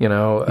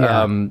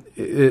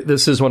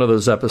 This is one of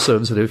those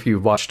episodes that if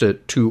you've watched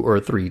it 2 or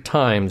 3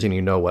 times and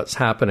you know what's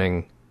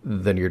happening,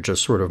 then you're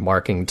just sort of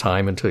marking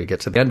time until you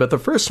get to the end. But the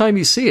first time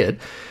you see it,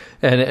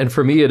 and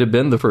for me it had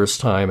been the first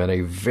time in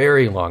a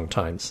very long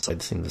time since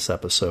I'd seen this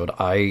episode,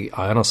 I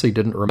honestly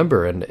didn't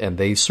remember. And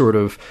they sort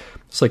of,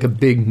 it's like a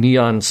big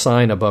neon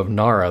sign above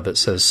Nara that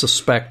says,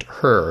 suspect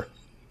her.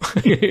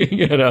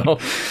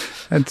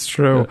 That's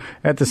true.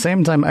 At the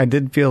same time, I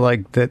did feel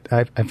like that.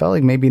 I felt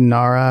like maybe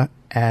Nara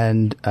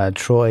and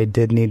Troi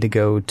did need to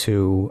go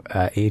to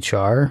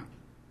HR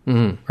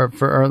or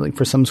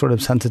for some sort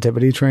of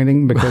sensitivity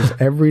training, because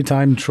every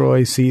time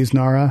Troi sees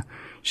Nara,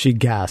 she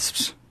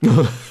gasps.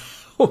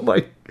 Oh my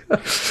God.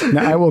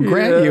 Now, I will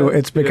grant you,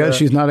 it's because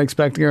she's not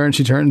expecting her, and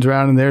she turns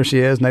around and there she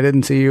is, and I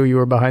didn't see you. You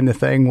were behind the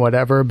thing,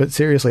 whatever. But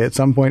seriously, at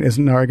some point,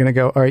 isn't Nara going to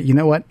go, all right, you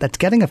know what? That's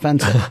getting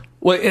offensive.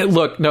 Well,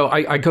 look, no,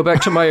 I go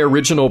back to my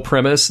original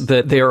premise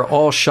that they are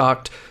all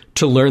shocked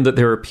to learn that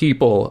there are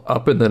people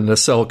up in the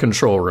nacelle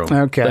control room.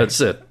 Okay.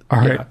 That's it. All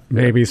right.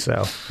 Maybe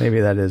so. Maybe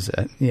that is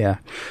it. Yeah.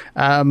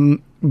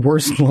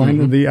 Worst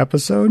line of the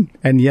episode,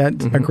 and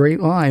yet a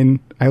great line.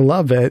 I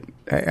love it.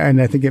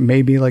 And I think it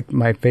may be like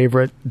my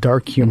favorite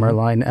dark humor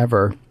line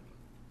ever.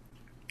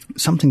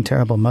 Something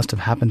terrible must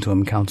have happened to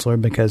him, counselor,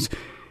 because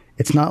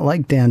it's not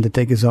like Dan to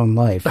take his own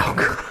life. Oh,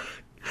 God.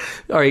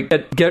 All right,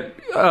 it's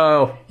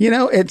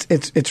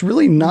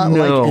really not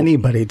like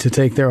anybody to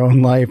take their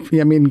own life.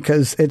 I mean,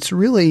 because it's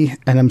really,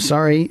 and I'm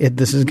sorry,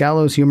 this is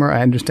gallows humor.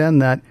 I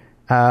understand that.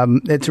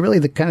 It's really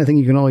the kind of thing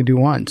you can only do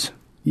once.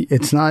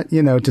 It's not,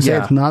 to say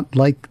it's not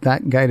like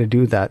that guy to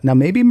do that. Now,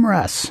 maybe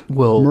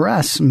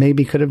Maress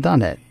maybe could have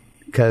done it.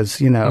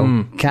 Because,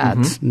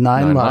 cats,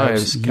 9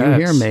 lives. You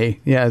hear me?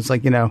 Yeah, it's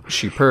like,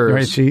 she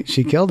purrs. Right,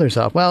 she killed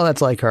herself. Well,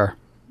 that's like her.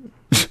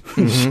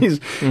 She's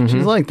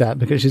like that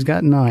because she's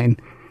got 9,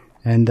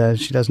 and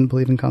she doesn't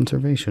believe in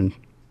conservation.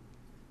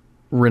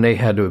 Renee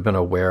had to have been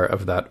aware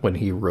of that when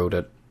he wrote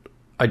it.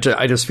 I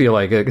just feel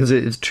like it, because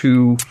it's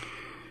too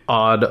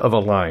odd of a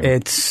line.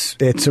 It's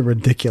a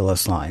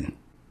ridiculous line.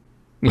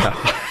 Yeah.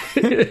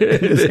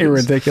 It's a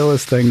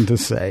ridiculous thing to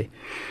say.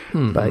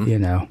 But,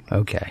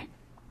 okay.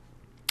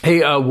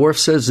 Hey, Worf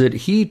says that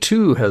he,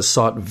 too, has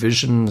sought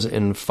visions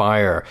in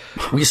fire.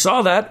 We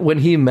saw that when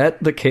he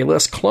met the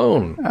Kahless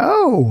clone.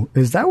 Oh,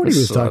 is that what he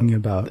was talking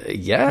about?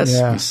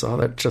 Yes, we saw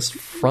that just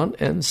front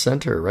and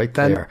center right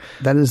there.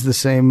 That is the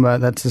same.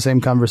 That's the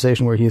same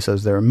conversation where he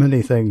says there are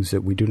many things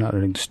that we do not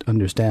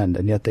understand,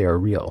 and yet they are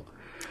real.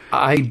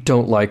 I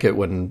don't like it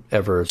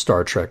whenever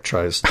Star Trek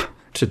tries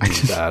to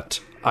do that.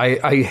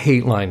 I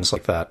hate lines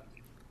like that.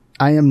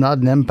 I am not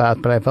an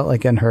empath, but I felt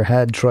like in her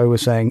head, Troi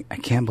was saying, I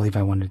can't believe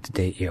I wanted to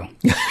date you.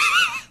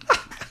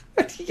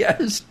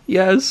 Yes.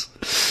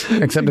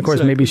 Except, of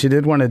course, maybe she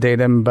did want to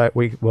date him, but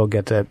we'll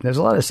get to... There's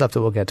a lot of stuff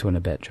that we'll get to in a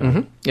bit,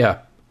 John.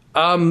 Yeah.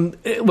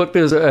 Look,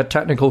 there's a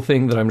technical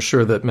thing that I'm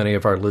sure that many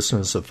of our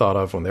listeners have thought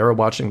of when they were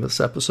watching this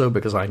episode,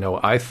 because I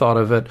know I thought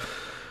of it.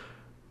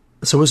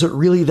 So is it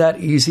really that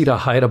easy to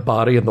hide a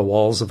body in the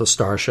walls of a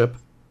starship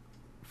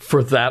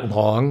for that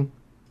long?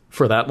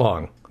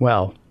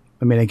 Well...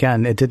 I mean,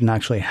 again, it didn't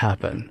actually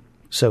happen.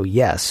 So,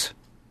 yes.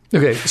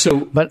 Okay, so...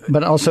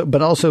 But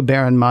also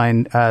bear in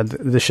mind,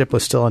 the ship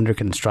was still under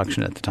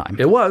construction at the time.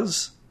 It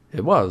was.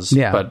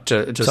 Yeah. But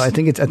So I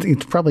think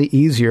it's probably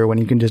easier when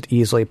you can just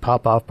easily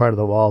pop off part of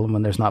the wall and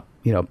when there's not,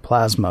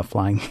 plasma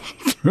flying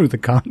through the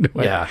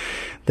conduit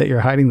that you're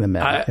hiding them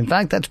in. In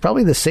fact, that's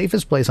probably the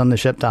safest place on the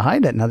ship to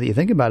hide it, now that you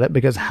think about it,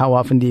 because how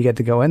often do you get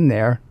to go in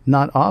there?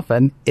 Not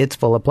often. It's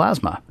full of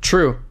plasma.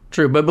 True.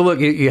 But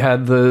look, you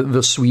had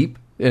the sweep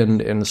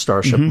in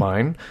Starship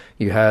Mine.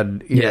 You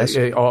had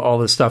all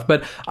this stuff.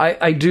 But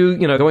I do,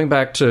 going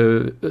back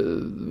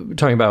to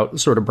talking about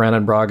sort of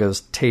Brandon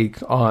Braga's take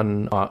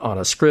on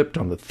a script,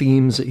 on the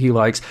themes that he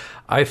likes,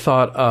 I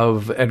thought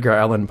of Edgar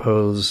Allan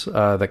Poe's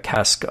The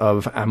Cask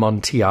of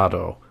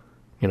Amontillado.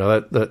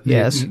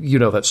 Yes. You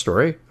know that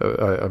story,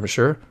 I'm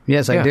sure.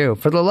 Yes, I do.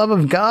 For the love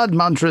of God,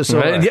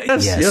 Montresor.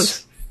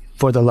 Yes.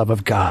 For the love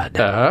of God.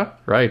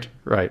 Right.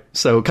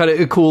 So kind of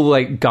a cool,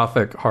 like,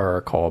 gothic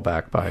horror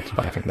callback by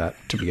having that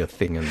to be a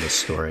thing in this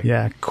story.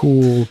 Yeah,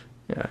 cool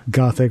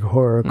gothic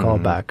horror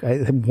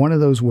callback. One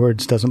of those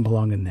words doesn't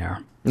belong in there.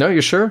 No,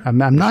 you sure? I'm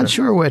not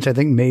sure which. I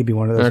think maybe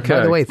one of those. Okay.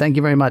 By the way, thank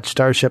you very much,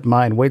 Starship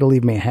Mine. Way to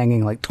leave me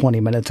hanging like 20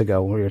 minutes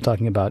ago when we were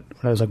talking about,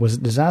 I was like, was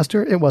it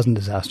disaster? It wasn't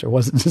disaster.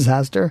 Was it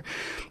disaster?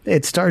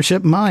 It's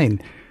Starship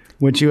Mine.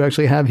 which you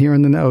actually have here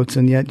in the notes,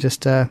 and yet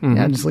just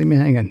just leave me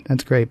hanging.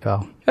 That's great,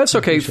 pal. That's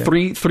okay.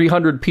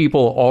 300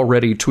 people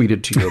already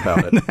tweeted to you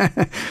about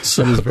it.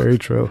 So. That is very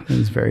true. That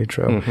is very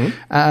true.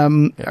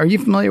 Mm-hmm. Are you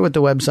familiar with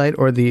the website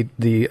or the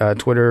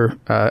Twitter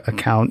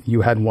account,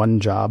 You Had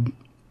One Job?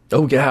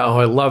 Oh, yeah. Oh,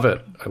 I love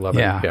it.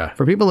 Yeah.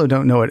 For people who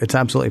don't know it, it's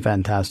absolutely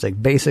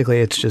fantastic. Basically,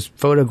 it's just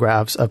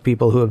photographs of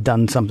people who have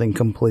done something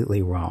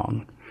completely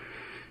wrong.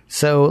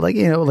 So, like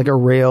a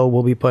rail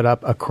will be put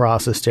up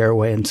across a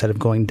stairway instead of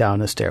going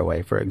down a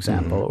stairway, for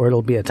example, or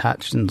it'll be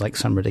attached in like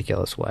some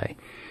ridiculous way.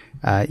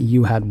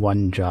 You had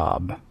one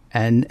job.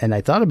 And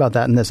I thought about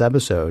that in this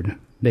episode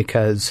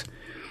because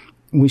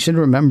we should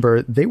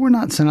remember they were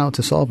not sent out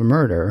to solve a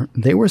murder.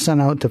 They were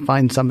sent out to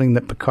find something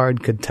that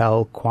Picard could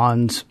tell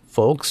Kwan's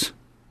folks.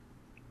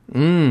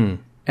 And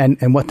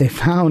what they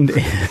found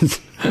is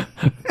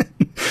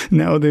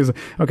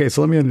okay,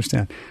 so let me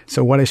understand.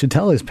 So what I should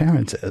tell his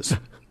parents is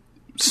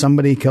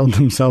somebody killed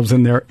themselves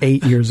in there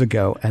 8 years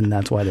ago, and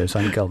that's why their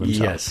son killed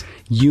himself. Yes.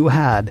 You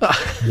had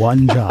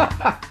one job.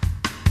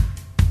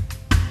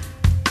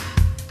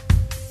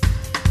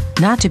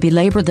 Not to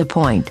belabor the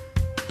point,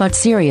 but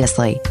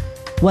seriously,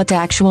 what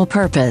actual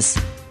purpose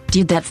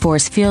did that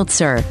force field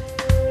serve?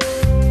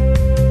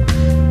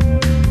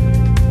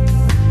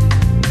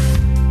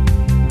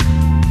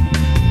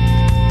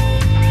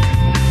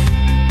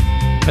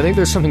 I think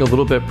there's something a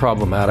little bit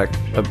problematic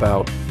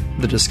about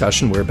the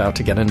discussion we're about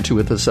to get into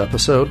with this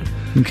episode.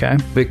 Okay.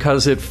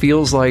 Because it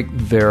feels like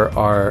there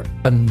are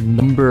a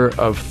number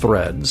of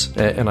threads,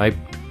 and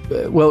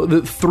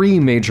the three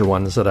major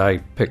ones that I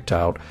picked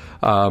out,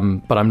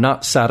 but I'm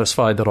not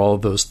satisfied that all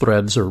of those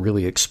threads are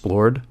really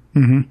explored.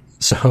 Mm-hmm.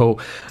 So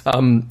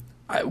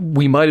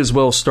we might as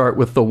well start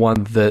with the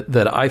one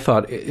that I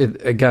thought,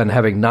 again,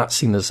 having not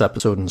seen this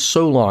episode in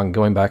so long,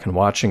 going back and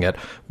watching it,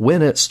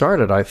 when it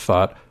started, I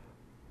thought,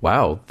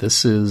 wow,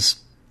 this is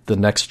the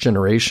next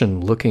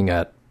generation looking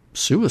at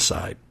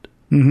suicide.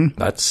 Mm-hmm.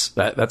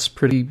 That's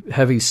pretty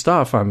heavy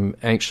stuff. I'm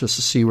anxious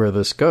to see where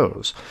this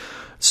goes.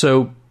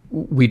 So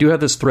we do have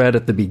this thread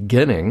at the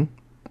beginning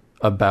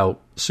about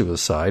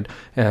suicide,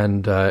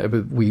 and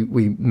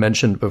we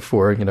mentioned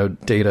before,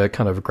 Data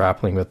kind of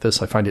grappling with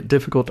this. I find it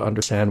difficult to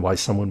understand why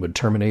someone would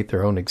terminate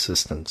their own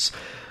existence.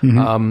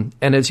 Mm-hmm.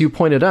 And as you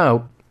pointed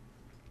out,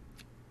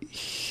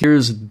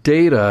 here's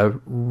Data,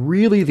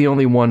 really the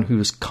only one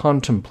who's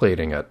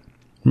contemplating it.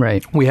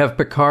 Right. We have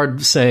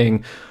Picard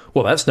saying,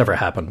 well, that's never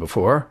happened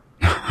before.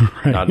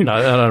 Right. Not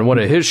on one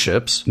of his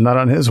ships. Not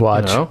on his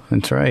watch.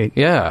 That's right.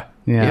 Yeah.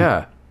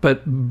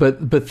 But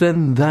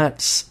then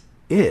that's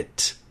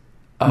it.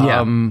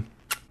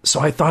 So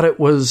I thought it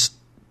was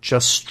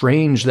just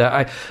strange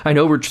that I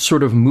know we're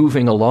sort of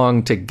moving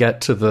along to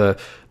get to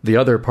the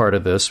other part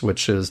of this,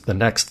 which is the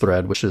next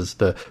thread, which is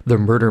the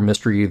murder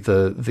mystery,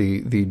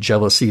 the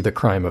jealousy, the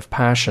crime of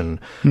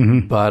passion.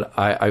 Mm-hmm. But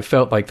I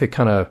felt like they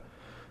kind of,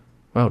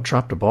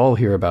 dropped a ball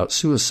here about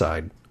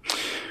suicide.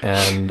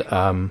 And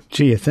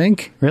gee, you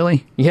think?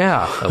 Really?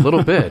 Yeah, a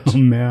little bit. Oh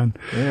man.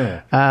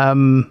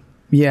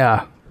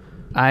 Yeah.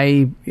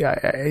 I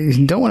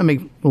don't want to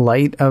make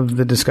light of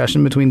the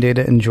discussion between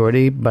Data and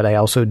Geordi, but I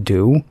also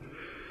do.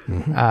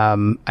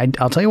 Mm-hmm.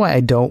 I'll tell you why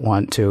I don't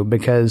want to,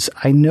 because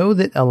I know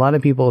that a lot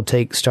of people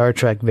take Star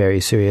Trek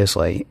very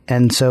seriously,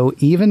 and so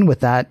even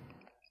with that,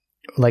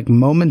 like,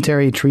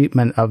 momentary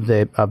treatment of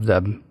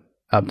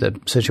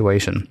the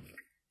situation,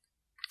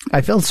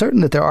 I feel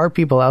certain that there are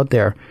people out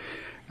there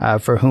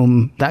for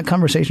whom that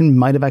conversation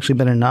might have actually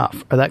been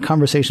enough, or that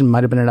conversation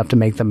might have been enough to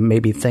make them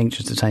maybe think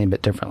just a tiny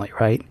bit differently,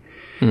 right?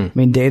 I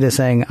mean, Data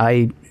saying,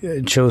 I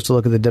chose to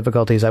look at the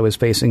difficulties I was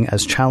facing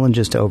as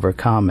challenges to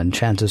overcome and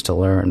chances to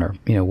learn, or,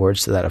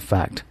 words to that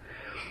effect.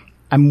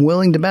 I'm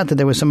willing to bet that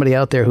there was somebody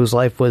out there whose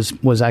life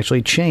was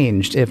actually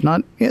changed, if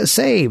not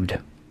saved,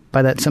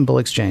 by that simple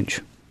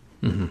exchange.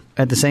 Mm-hmm.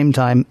 At the same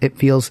time, it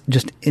feels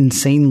just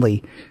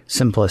insanely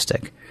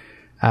simplistic.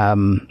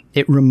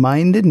 It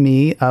reminded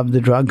me of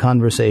the drug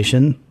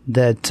conversation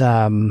that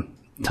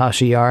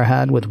Tasha Yar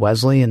had with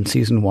Wesley in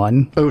season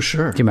 1. Oh,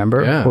 sure. Do you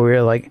remember? Yeah. Where we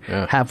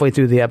were halfway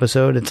through the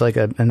episode, it's like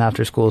an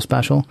after-school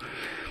special,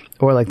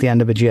 or like the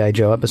end of a G.I.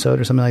 Joe episode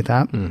or something like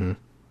that. Mm-hmm.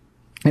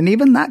 And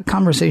even that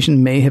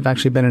conversation may have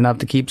actually been enough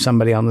to keep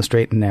somebody on the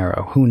straight and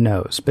narrow. Who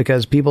knows?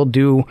 Because people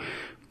do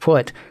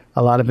put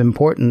a lot of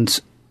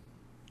importance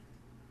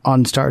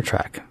on Star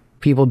Trek.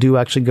 People do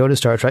actually go to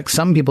Star Trek.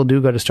 Some people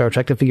do go to Star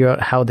Trek to figure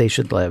out how they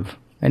should live.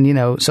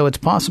 And, so it's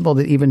possible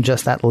that even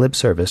just that lip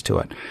service to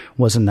it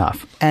was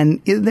enough.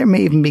 And there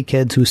may even be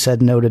kids who said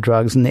no to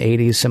drugs in the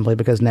 80s simply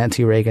because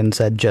Nancy Reagan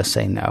said, just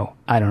say no.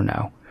 I don't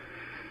know.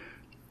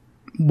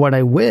 What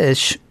I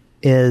wish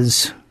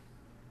is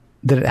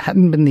that it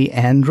hadn't been the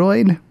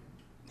android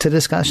to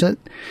discuss it,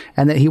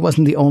 and that he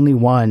wasn't the only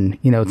one,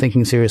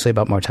 thinking seriously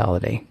about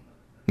mortality.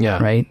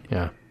 Yeah. Right?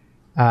 Yeah.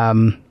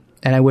 And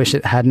I wish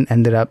it hadn't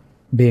ended up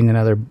being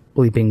another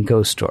bleeping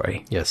ghost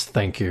story. Yes,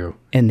 thank you.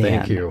 In the end.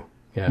 Thank you.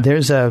 Yeah.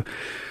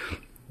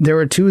 There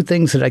were two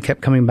things that I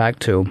kept coming back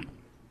to.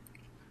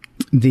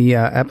 The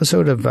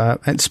episode of,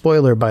 and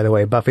spoiler, by the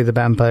way, Buffy the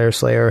Vampire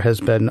Slayer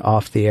has been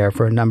off the air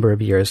for a number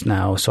of years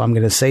now, so I'm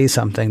going to say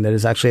something that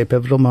is actually a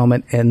pivotal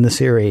moment in the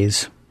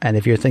series, and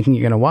if you're thinking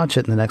you're going to watch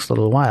it in the next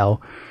little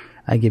while,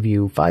 I give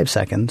you 5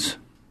 seconds.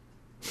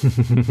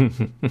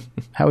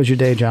 How was your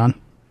day, John?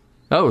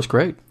 Oh, it was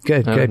great.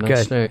 Good. Yeah.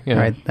 All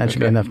right, that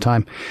should be enough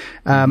time.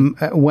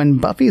 When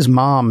Buffy's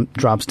mom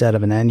drops dead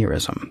of an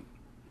aneurysm,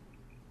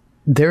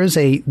 there's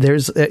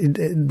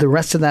the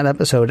rest of that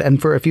episode,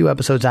 and for a few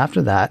episodes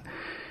after that,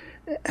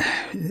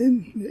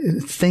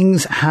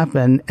 things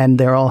happen, and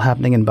they're all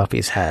happening in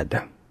Buffy's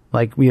head.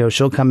 Like,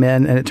 she'll come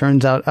in, and it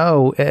turns out,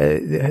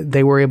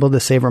 they were able to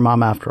save her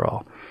mom after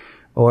all.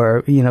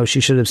 Or, she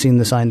should have seen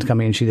the signs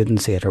coming and she didn't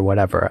see it, or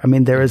whatever. I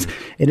mean,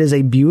 it is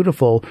a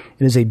beautiful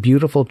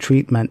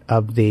treatment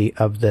of the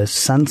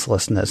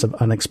senselessness of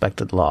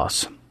unexpected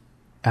loss.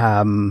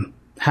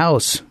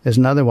 House is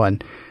another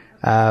one.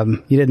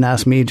 You didn't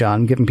ask me,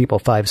 John. I'm giving people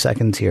 5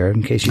 seconds here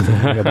in case you think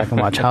you can go back and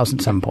watch House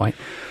at some point.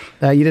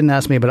 You didn't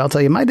ask me, but I'll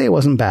tell you, my day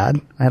wasn't bad.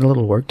 I had a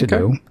little work to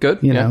do. Good.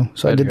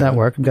 So I did that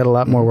work. I've got a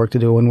lot more work to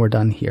do when we're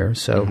done here.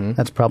 So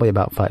that's probably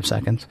about 5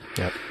 seconds.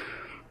 Yep.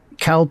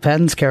 Cal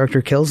Penn's character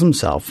kills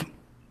himself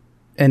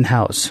in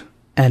House.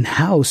 And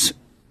House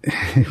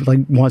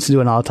wants to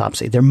do an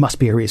autopsy. There must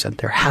be a reason.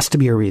 There has to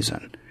be a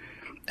reason.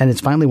 And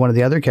it's finally one of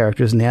the other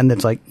characters in the end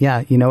that's like,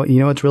 yeah, you know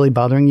what's really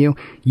bothering you?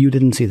 You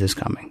didn't see this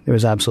coming. There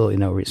was absolutely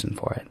no reason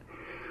for it.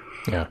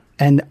 Yeah.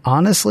 And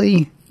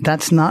honestly,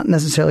 that's not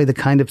necessarily the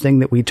kind of thing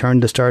that we turn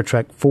to Star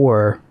Trek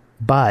for,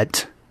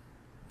 but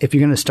if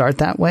you're going to start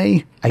that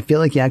way, I feel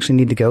like you actually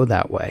need to go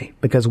that way,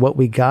 because what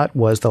we got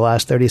was the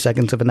last 30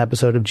 seconds of an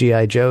episode of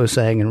G.I. Joe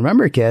saying, and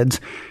remember, kids,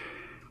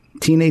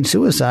 teenage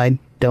suicide,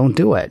 don't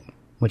do it,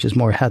 which is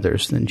more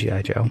Heathers than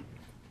G.I. Joe.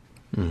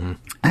 Mm-hmm.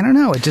 I don't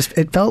know.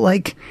 It felt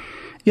like...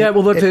 Yeah,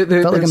 well, look, it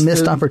felt like a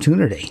missed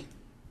opportunity.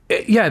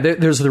 Yeah,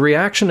 there's the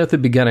reaction at the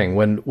beginning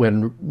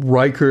when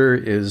Riker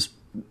is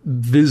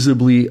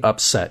visibly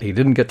upset. He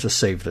didn't get to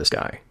save this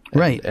guy.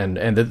 Right. And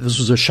this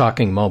was a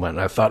shocking moment.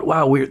 And I thought,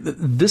 wow,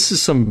 this is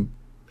some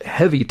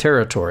heavy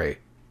territory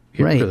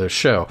here for this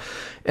show.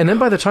 And then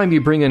by the time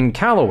you bring in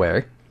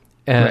Calloway,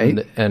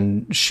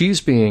 and she's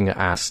being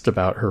asked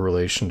about her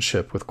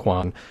relationship with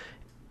Kwan,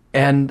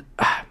 and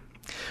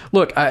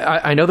look,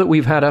 I know that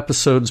we've had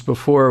episodes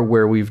before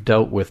where we've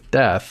dealt with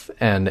death,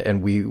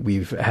 and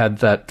we've had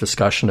that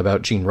discussion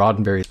about Gene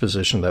Roddenberry's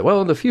position that,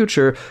 well, in the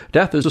future,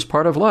 death is just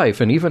part of life,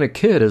 and even a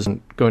kid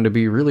isn't going to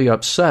be really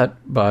upset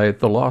by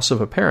the loss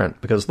of a parent,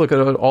 because look at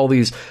all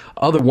these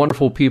other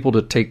wonderful people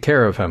to take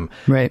care of him.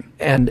 Right.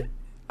 And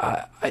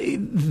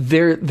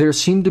there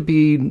seemed to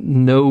be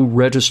no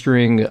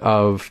registering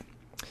of,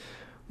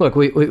 look,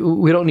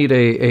 we don't need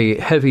a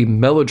heavy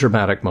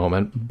melodramatic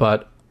moment,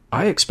 but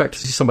I expect to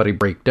see somebody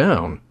break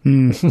down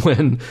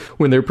when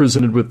they're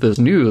presented with this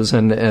news,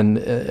 and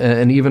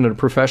even in a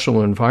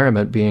professional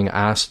environment being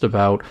asked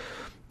about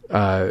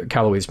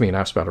Calloway's being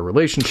asked about a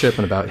relationship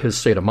and about his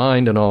state of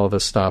mind and all of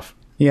this stuff.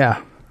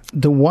 Yeah.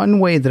 The one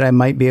way that I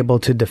might be able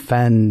to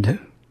defend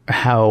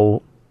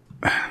how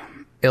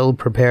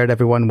ill-prepared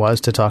everyone was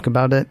to talk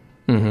about it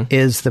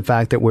is the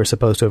fact that we're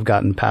supposed to have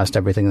gotten past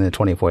everything in the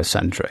 24th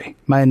century.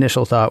 My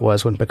initial thought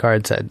was when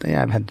Picard said,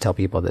 yeah, I've had to tell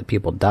people that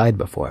people died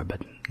before,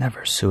 but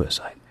never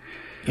suicide.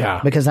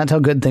 Yeah. Because that's how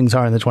good things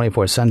are in the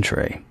 24th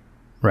century,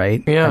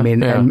 right? Yeah. I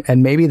mean,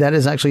 and maybe that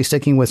is actually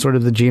sticking with sort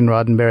of the Gene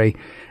Roddenberry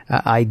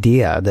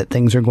idea that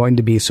things are going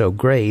to be so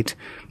great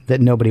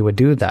that nobody would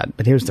do that.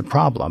 But here's the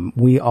problem.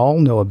 We all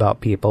know about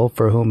people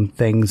for whom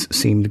things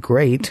seemed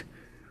great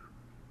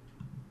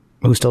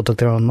who still took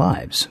their own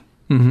lives.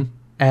 Mm-hmm.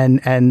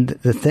 And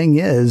the thing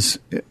is,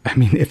 I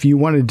mean, if you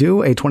want to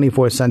do a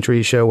 24th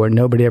century show where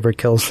nobody ever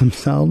kills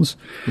themselves,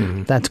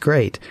 that's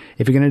great.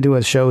 If you're going to do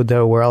a show,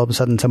 though, where all of a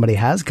sudden somebody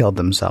has killed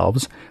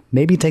themselves,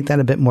 maybe take that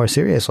a bit more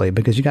seriously,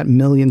 because you got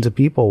millions of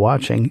people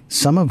watching,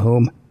 some of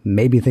whom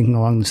may be thinking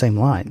along the same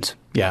lines.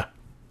 Yeah.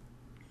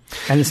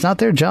 And it's not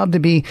their job to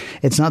be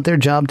a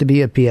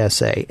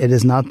PSA. It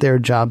is not their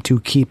job to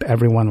keep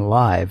everyone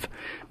alive.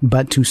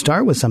 But to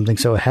start with something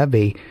so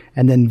heavy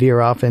and then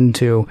veer off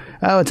into,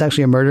 oh, it's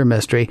actually a murder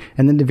mystery,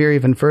 and then to veer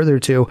even further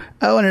to,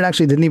 oh, and it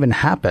actually didn't even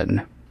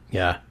happen.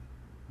 Yeah.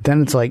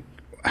 Then it's like,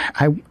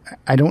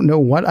 I don't know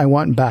what I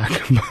want back,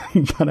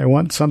 but I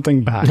want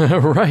something back.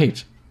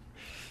 Right.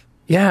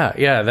 Yeah,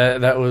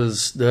 that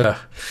was...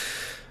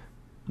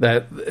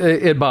 That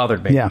it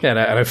bothered me, and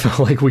I felt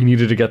like we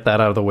needed to get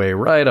that out of the way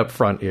right up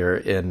front here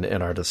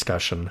in our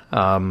discussion.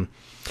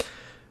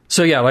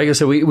 So yeah, like I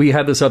said, we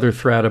had this other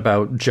thread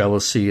about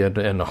jealousy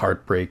and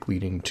heartbreak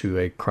leading to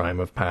a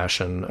crime of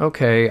passion.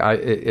 Okay,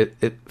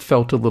 it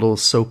felt a little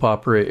soap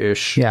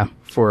opera-ish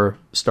for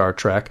Star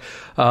Trek,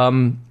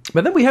 but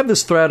then we have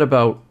this thread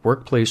about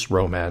workplace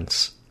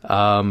romance,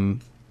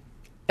 and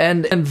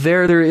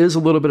there is a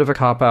little bit of a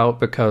cop-out,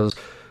 because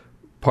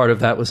part of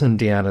that was in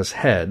Deanna's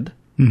head.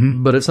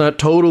 Mm-hmm. But it's not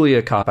totally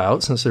a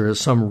cop-out, since there is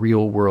some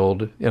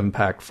real-world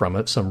impact from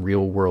it, some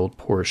real-world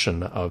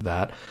portion of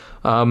that.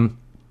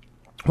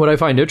 what I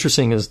find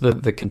interesting is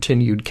the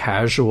continued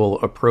casual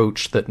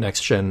approach that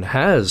Next Gen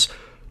has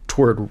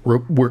toward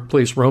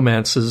workplace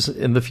romances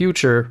in the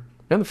future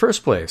in the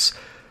first place.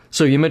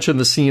 So you mentioned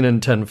the scene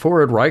in 10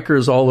 Forward.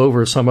 Riker's all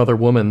over some other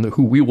woman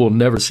who we will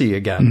never see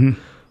again.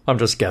 Mm-hmm. I'm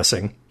just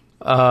guessing.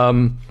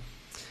 And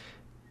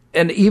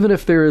even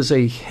if there is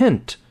a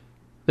hint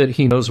that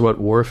he knows what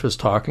Worf is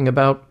talking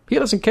about, he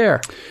doesn't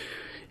care.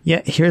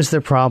 Yeah, here's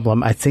the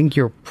problem. I think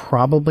you're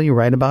probably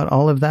right about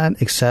all of that,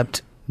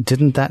 except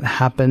didn't that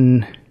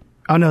happen?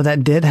 Oh, no,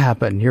 that did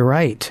happen. You're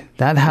right.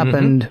 That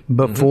happened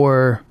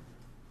before... Mm-hmm.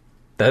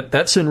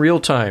 That's in real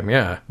time,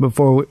 yeah.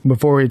 Before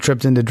we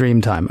tripped into dream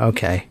time.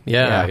 Okay.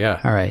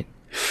 Yeah. All right.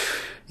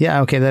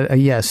 Yeah, okay, that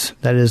yes,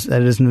 that is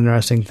an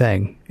interesting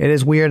thing. It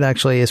is weird,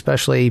 actually,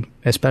 especially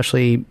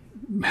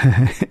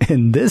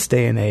in this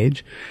day and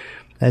age,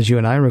 as you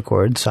and I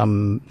record,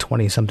 some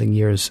 20-something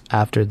years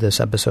after this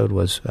episode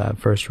was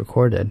first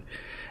recorded.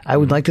 I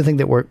would like to think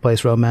that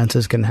workplace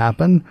romances can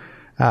happen.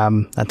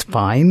 That's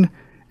fine.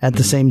 At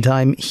the same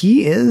time,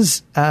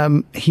 he's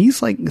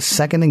like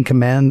second in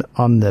command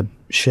on the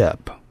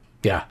ship.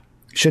 Yeah.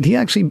 Should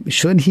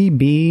he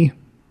be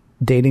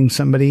dating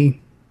somebody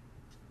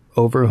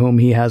over whom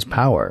he has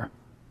power?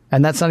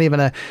 And that's not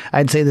even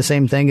I'd say the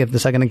same thing if the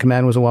second in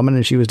command was a woman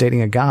and she was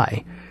dating a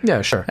guy.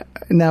 Yeah, sure.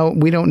 Now,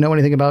 we don't know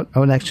anything about,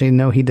 actually,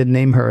 no, he did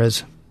name her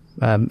as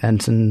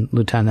ensign,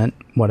 lieutenant,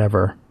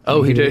 whatever.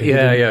 Oh, he did.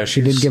 Yeah.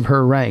 She did give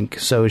her rank,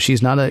 so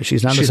she's not a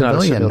civilian. Not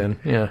a civilian.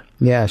 Yeah.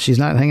 Yeah, she's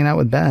not hanging out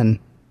with Ben.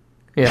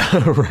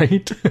 Yeah,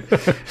 right.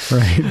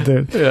 Right.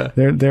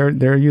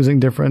 They're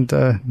using different.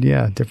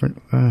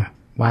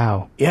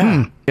 Wow.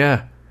 Yeah.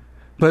 Yeah.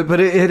 But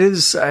it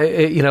is.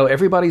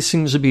 Everybody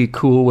seems to be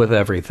cool with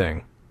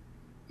everything.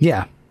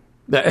 Yeah.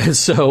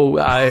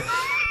 So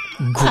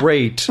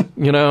great.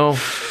 Yeah,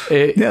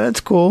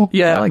 that's cool.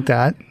 Yeah, I like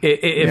that.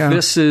 If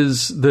this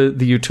is the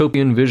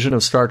utopian vision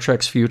of Star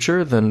Trek's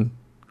future, then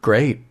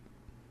great.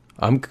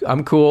 I'm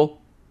cool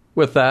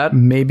with that.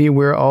 Maybe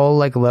we're all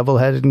like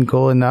level-headed and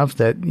cool enough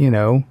that,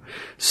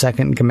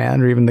 second in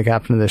command or even the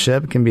captain of the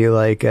ship can be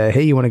like,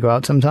 hey, you want to go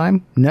out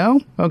sometime? No?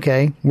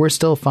 Okay. We're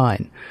still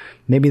fine.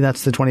 Maybe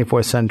that's the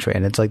 24th century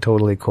and it's like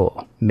totally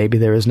cool. Maybe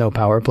there is no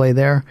power play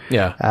there.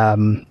 Yeah.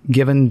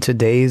 Given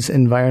today's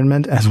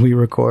environment as we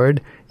record,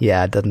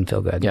 yeah, it doesn't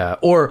feel good. Yeah.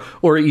 Or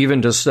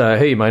even just,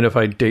 hey, mind if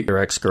I date your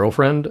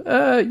ex-girlfriend?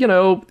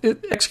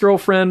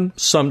 Ex-girlfriend,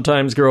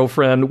 sometimes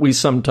girlfriend, we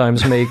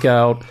sometimes make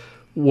out.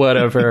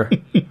 Whatever,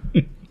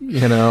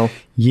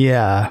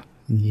 Yeah.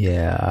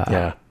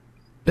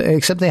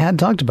 Except they had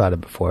talked about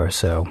it before,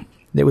 so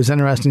it was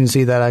interesting to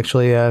see that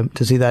actually,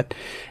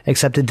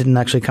 except it didn't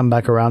actually come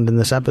back around in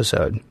this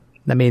episode.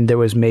 I mean, there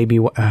was maybe,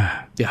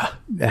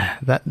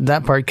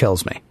 that part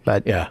kills me,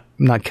 but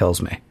not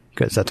kills me,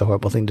 because that's a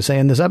horrible thing to say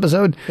in this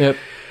episode. Yep.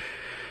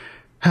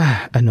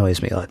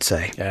 Annoys me, let's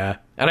say. Yeah.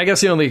 And I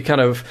guess the only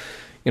kind of,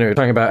 you're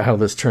talking about how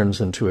this turns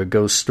into a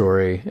ghost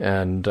story,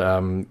 and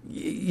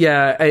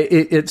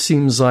it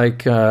seems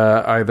like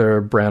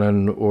either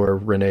Brannon or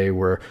Renee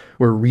were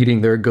reading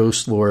their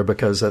ghost lore,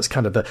 because that's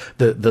kind of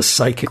the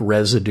psychic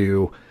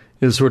residue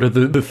is sort of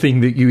the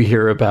thing that you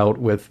hear about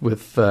with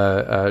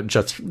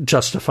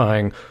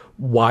justifying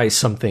why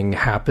something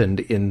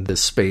happened in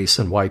this space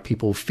and why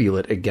people feel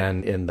it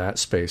again in that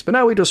space. But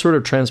now we just sort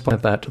of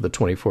transplant that to the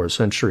 24th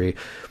century,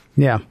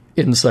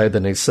 inside the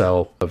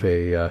nacelle of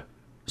a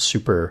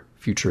super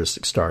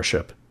futuristic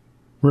starship.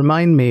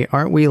 Remind me,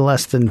 aren't we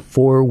less than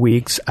 4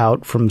 weeks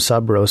out from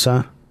Sub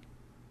Rosa?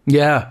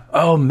 Yeah.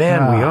 Oh,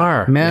 man, we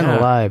are. Man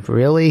alive.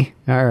 Really?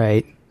 All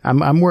right.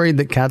 I'm worried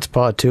that Cat's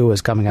Paw 2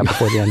 is coming up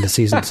before the end of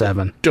Season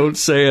 7. Don't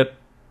say it.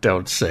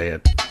 Don't say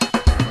it.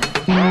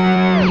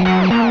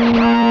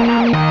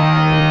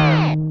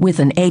 With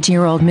an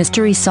 8-year-old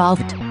mystery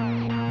solved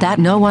that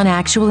no one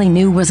actually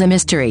knew was a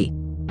mystery,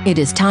 it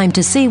is time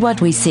to see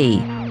what we see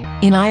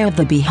in Eye of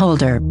the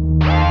Beholder.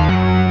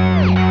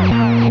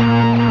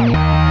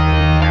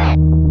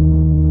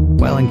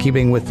 Well, in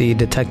keeping with the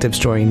detective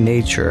story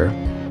nature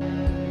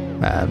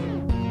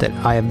that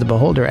Eye of the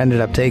Beholder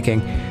ended up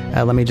taking,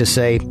 let me just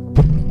say,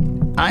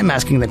 I'm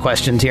asking the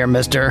questions here,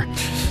 mister.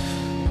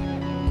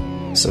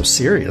 So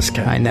serious,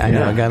 Ken. I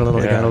know. I got a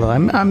little.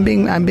 I'm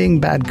being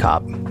bad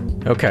cop.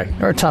 Okay.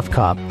 Or tough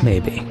cop,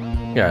 maybe.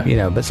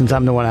 Yeah. But since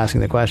I'm the one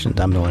asking the questions,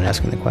 I'm the one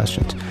asking the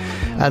questions.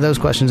 Those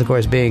questions, of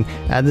course, being,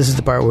 this is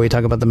the part where we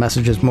talk about the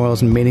messages,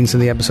 morals, and meanings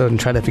of the episode and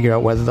try to figure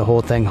out whether the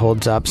whole thing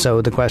holds up.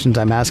 So the questions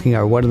I'm asking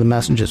are, what are the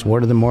messages?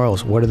 What are the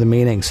morals? What are the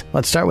meanings?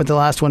 Let's start with the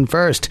last one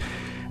first.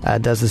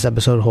 Does this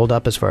episode hold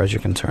up as far as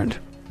you're concerned?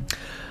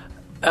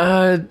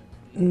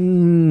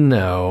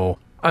 No.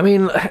 I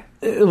mean,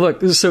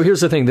 look, so here's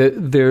the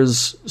thing.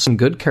 There's some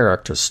good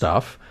character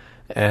stuff.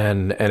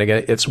 And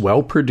again, it's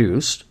well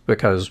produced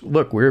because,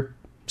 look, we're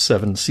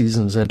 7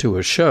 seasons into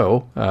a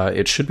show.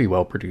 It should be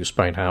well produced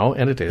by now,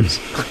 and it is.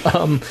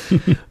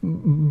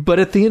 But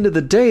at the end of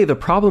the day, the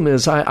problem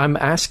is I'm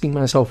asking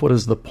myself, what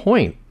is the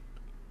point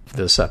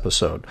this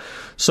episode.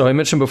 So I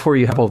mentioned before,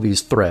 you have all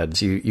these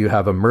threads. You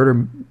have a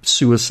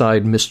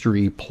murder-suicide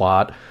mystery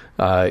plot.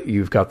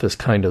 You've got this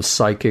kind of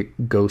psychic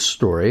ghost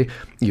story.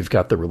 You've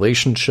got the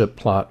relationship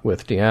plot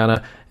with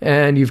Deanna,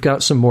 and you've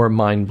got some more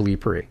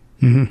mind-bleepery.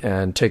 Mm-hmm.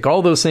 And take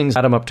all those things,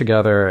 add them up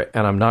together,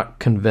 and I'm not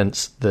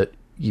convinced that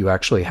you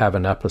actually have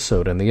an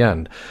episode in the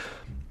end.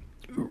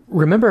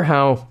 Remember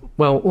how,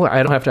 well,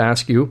 I don't have to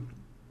ask you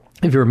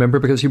if you remember,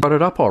 because you brought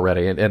it up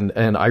already,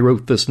 and I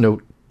wrote this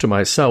note to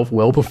myself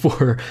well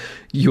before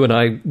you and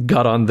I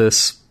got on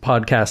this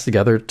podcast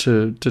together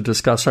to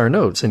discuss our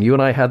notes. And you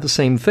and I had the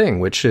same thing,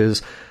 which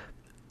is,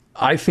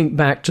 I think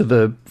back to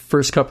the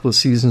first couple of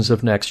seasons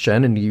of Next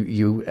Gen, and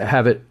you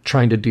have it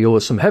trying to deal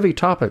with some heavy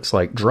topics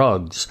like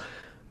drugs,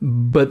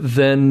 but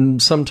then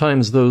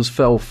sometimes those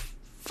fell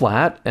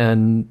flat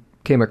and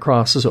came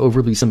across as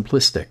overly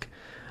simplistic.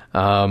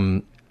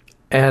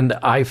 And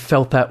I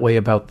felt that way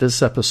about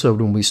this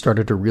episode when we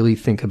started to really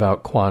think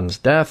about Kwan's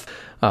death.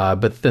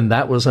 But then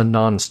that was a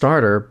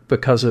non-starter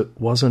because it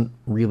wasn't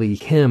really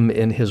him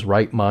in his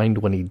right mind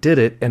when he did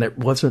it. And it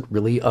wasn't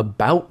really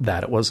about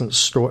that. It wasn't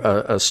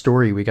a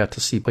story we got to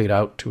see played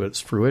out to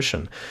its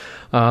fruition.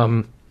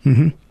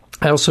 Mm-hmm.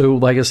 I also,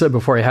 like I said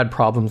before, I had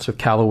problems with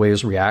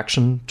Calloway's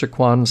reaction to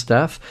Kwan's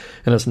death.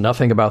 And it's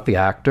nothing about the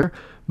actor.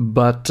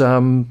 But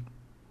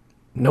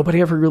nobody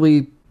ever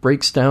really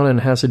breaks down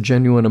and has a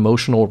genuine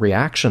emotional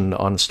reaction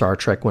on Star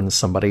Trek when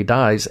somebody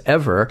dies,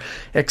 ever,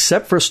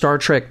 except for Star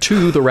Trek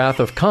II, The Wrath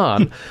of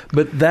Khan.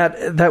 But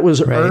that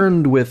was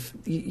earned with,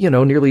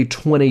 nearly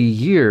 20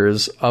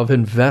 years of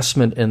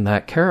investment in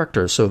that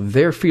character. So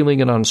they're feeling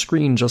it on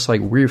screen just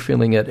like we're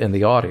feeling it in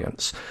the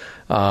audience.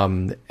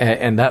 And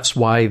that's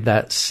why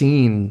that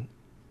scene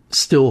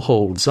still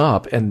holds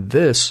up. And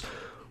this,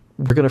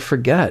 we're going to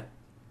forget,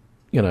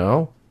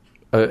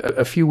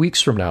 a few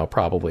weeks from now,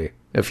 probably.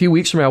 A few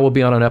weeks from now, we'll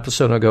be on an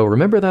episode and I'll go,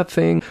 remember that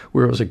thing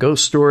where it was a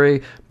ghost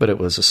story, but it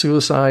was a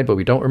suicide, but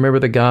we don't remember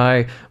the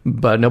guy,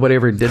 but nobody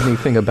ever did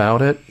anything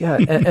about it? Yeah,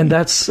 and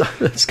that's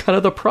kind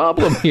of the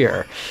problem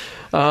here.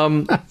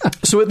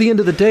 So at the end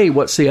of the day,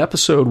 what's the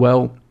episode?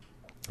 Well,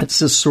 it's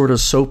this sort of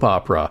soap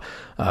opera,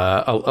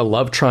 a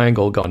love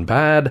triangle gone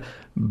bad,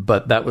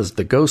 but that was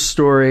the ghost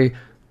story.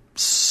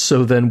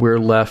 So then we're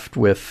left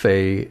with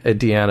a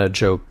Deanna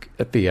joke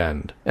at the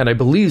end. And I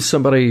believe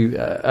somebody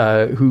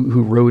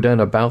who wrote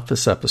in about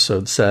this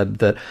episode said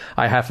that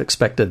I half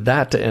expected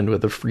that to end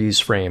with a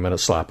freeze frame and a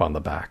slap on the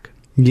back.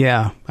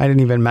 Yeah, I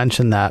didn't even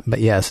mention that, but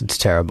yes, it's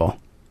terrible.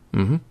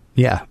 Mm-hmm.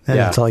 Yeah,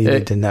 that's all you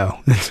need to know.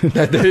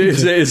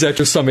 Is that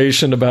your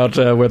summation about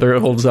whether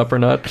it holds up or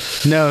not?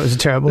 No, it was a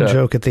terrible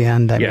joke at the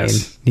end. I mean,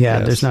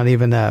 there's not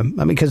even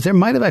because there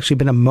might have actually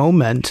been a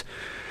moment.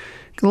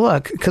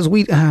 Look, because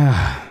we...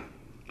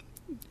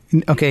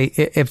 Okay,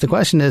 if the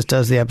question is,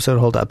 does the episode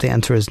hold up? The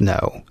answer is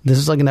no. This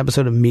is like an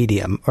episode of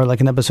Medium, or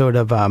like an episode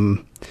of,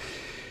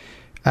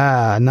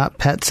 not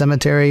Pet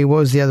Cemetery. What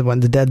was the other one?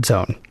 The Dead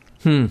Zone.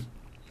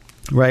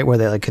 Right, where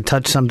they could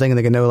touch something and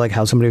they could know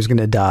how somebody was going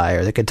to die,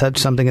 or they could touch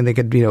something and they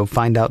could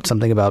find out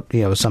something about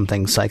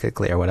something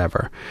psychically or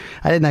whatever.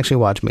 I didn't actually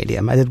watch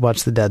Medium. I did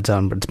watch The Dead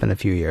Zone, but it's been a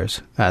few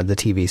years. The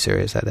TV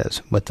series, that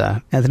is, with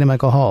Anthony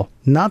Michael Hall,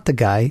 not the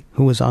guy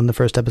who was on the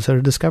first episode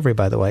of Discovery,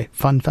 by the way.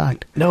 Fun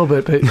fact. No,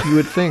 but you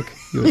would think.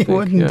 You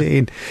would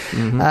indeed.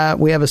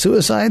 Mm-hmm. We have a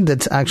suicide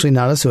that's actually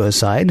not a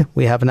suicide.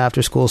 We have an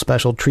after-school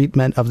special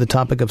treatment of the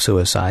topic of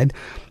suicide.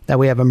 That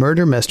we have a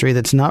murder mystery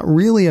that's not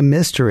really a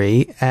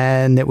mystery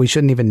and that we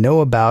shouldn't even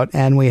know about.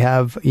 And we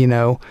have,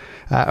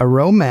 a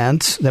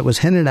romance that was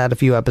hinted at a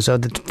few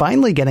episodes that's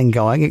finally getting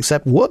going,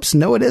 except, whoops,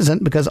 no, it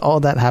isn't, because all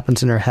that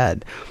happens in her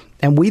head.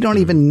 And we don't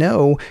even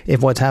know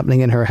if what's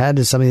happening in her head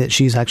is something that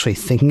she's actually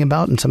thinking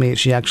about and something that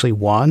she actually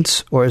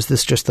wants, or is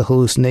this just the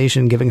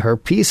hallucination giving her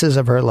pieces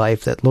of her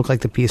life that look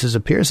like the pieces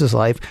of Pierce's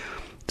life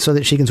so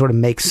that she can sort of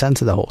make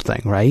sense of the whole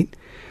thing, right?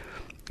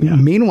 Yeah.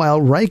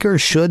 Meanwhile, Riker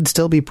should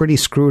still be pretty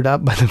screwed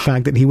up by the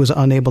fact that he was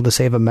unable to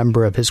save a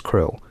member of his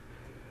crew.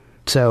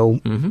 So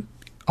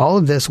all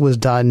of this was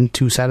done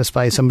to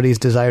satisfy somebody's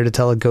desire to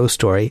tell a ghost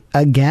story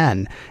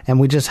again. And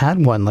we just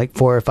had one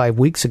 4 or 5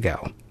 weeks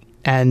ago.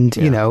 And,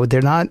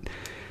 they're not...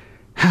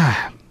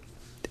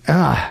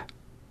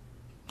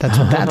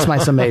 That's my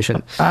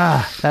summation.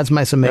 That's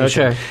my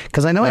summation.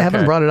 Because I know I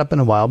haven't brought it up in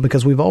a while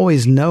because we've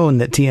always known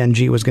that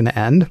TNG was going to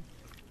end.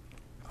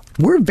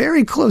 We're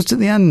very close to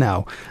the end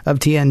now of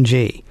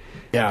TNG.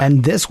 Yeah.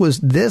 And this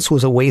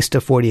was a waste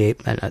of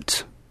 48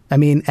 minutes. I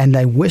mean, and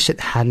I wish it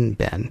hadn't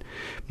been,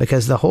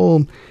 because the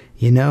whole,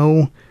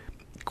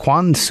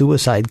 Kwan's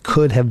suicide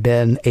could have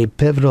been a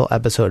pivotal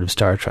episode of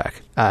Star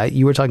Trek.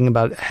 You were talking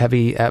about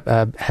heavy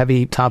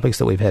topics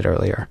that we've hit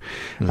earlier.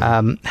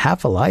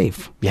 Half a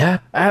Life. Yeah,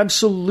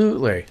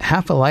 absolutely.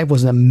 Half a Life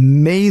was an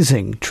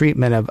amazing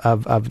treatment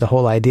of the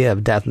whole idea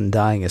of death and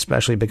dying,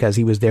 especially because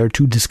he was there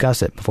to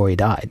discuss it before he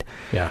died.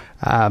 Yeah.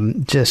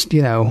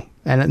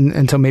 And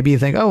until maybe you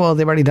think, oh, well,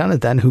 they've already done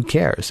it then, who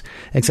cares?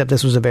 Except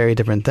this was a very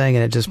different thing,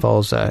 and it just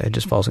falls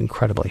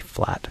incredibly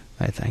flat,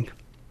 I think.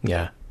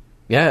 Yeah.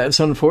 Yeah, it's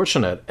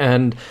unfortunate.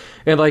 And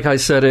like I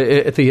said,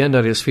 at the end,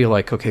 I just feel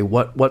like, okay,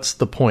 what's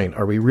the point?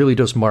 Are we really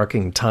just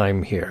marking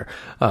time here?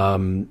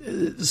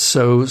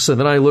 So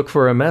then I look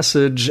for a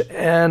message,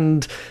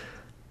 and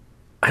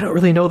I don't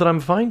really know that I'm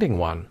finding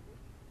one.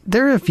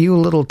 There are a few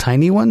little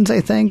tiny ones, I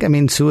think. I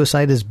mean,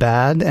 suicide is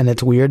bad, and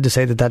it's weird to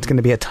say that that's going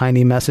to be a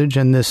tiny message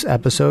in this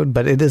episode,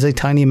 but it is a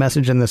tiny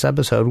message in this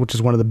episode, which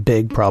is one of the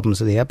big problems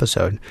of the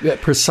episode. Yeah,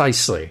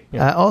 precisely.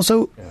 Yeah.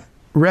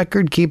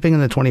 Record keeping in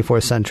the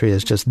 24th century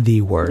is just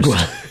the worst.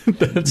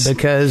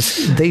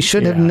 Because they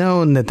should have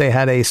known that they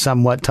had a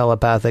somewhat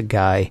telepathic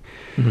guy.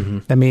 Mm-hmm.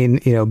 I mean,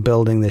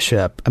 building the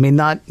ship. I mean,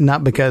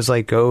 not because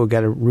got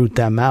to root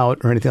them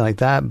out or anything like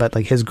that, but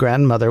like his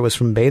grandmother was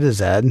from Beta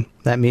Z.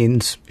 That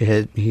means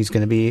he's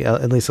going to be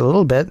at least a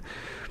little bit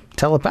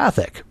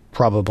telepathic.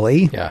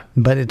 Probably. Yeah.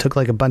 But it took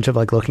like a bunch of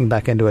looking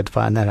back into it to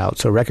find that out.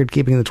 So record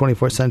keeping in the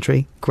 24th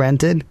century,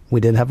 granted,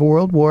 we did have a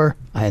world war.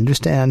 I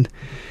understand.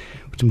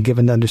 Which I'm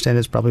given to understand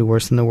is probably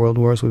worse than the world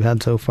wars we've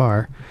had so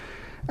far.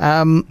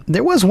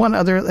 There was one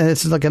other, and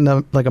it's like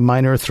a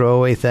minor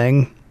throwaway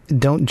thing.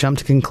 Don't jump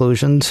to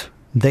conclusions.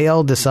 They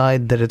all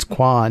decide that it's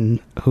Quan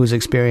whose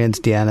experience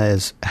Deanna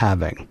is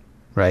having,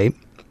 right?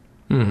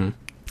 Mm-hmm.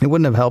 It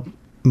wouldn't have helped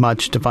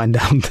much to find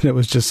out that it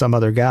was just some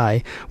other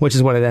guy, which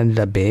is what it ended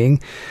up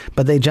being.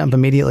 But they jump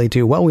immediately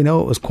to, well, we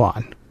know it was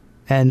Quan.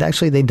 And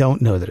actually, they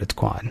don't know that it's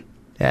Quan.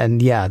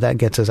 And yeah, that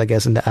gets us, I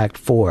guess, into Act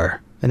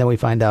 4. And then we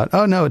find out,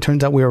 oh, no, it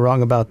turns out we were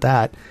wrong about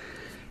that.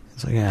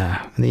 It's like,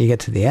 yeah. And then you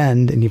get to the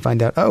end and you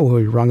find out, oh,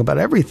 we were wrong about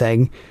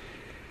everything.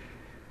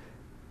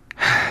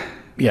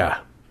 Yeah.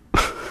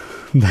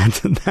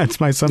 That's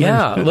my summary.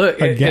 Yeah,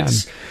 look, again.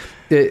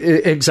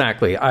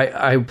 Exactly.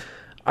 I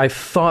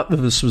thought that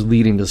this was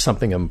leading to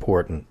something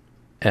important.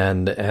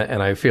 And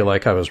I feel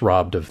like I was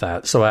robbed of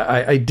that. So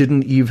I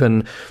didn't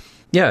even...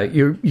 Yeah,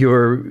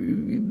 you're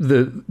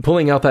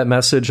pulling out that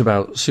message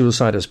about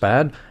suicide is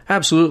bad.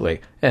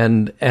 Absolutely,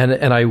 and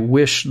I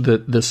wish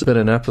that this had been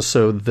an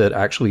episode that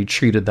actually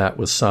treated that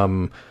with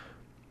some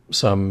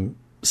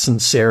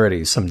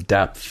sincerity, some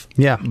depth.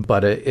 Yeah,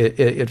 but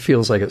it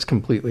feels like it's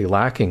completely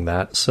lacking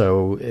that.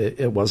 So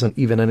it wasn't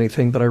even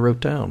anything that I wrote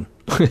down.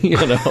 Well,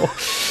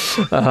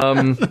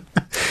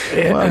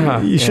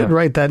 you should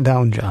write that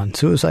down, John.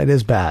 Suicide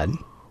is bad.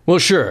 Well,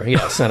 sure,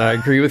 yes, and I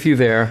agree with you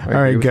there. All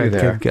right,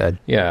 good.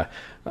 Yeah,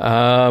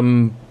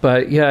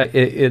 but yeah,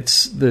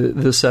 it's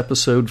this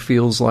episode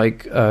feels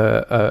like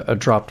a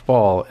dropped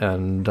ball,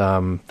 and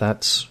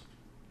that's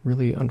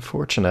really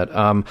unfortunate.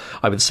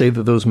 I would say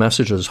that those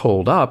messages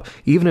hold up,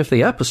 even if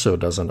the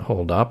episode doesn't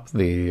hold up.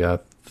 The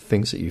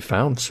things that you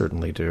found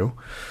certainly do.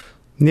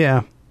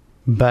 Yeah,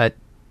 but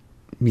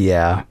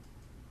yeah,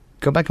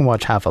 go back and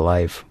watch Half a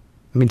Life.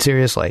 I mean,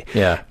 seriously.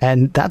 Yeah,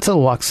 and that's a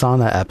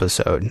Loxana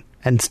episode.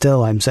 And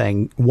still, I'm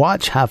saying,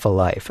 watch Half a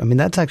Life. I mean,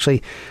 that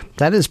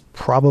is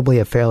probably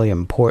a fairly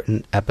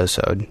important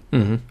episode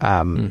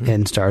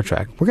in Star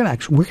Trek. We're gonna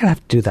have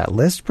to do that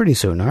list pretty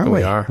soon, aren't we?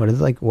 We are. What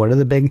are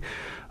the big?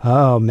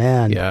 Oh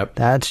man,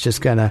 that's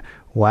just gonna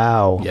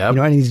wow. Yep. You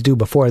know what I need to do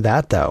before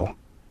that though?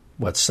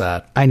 What's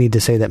that? I need to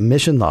say that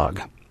Mission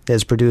Log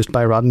is produced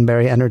by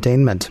Roddenberry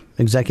Entertainment.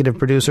 Executive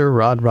producer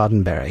Rod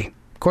Roddenberry.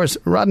 Of course,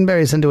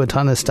 Roddenberry's into a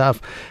ton of stuff.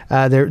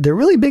 They're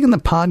really big in the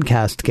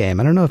podcast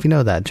game. I don't know if you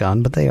know that,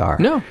 John, but they are.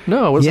 No,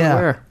 I wasn't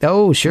aware.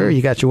 Oh, sure.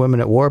 You got your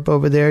Women at Warp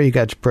over there. You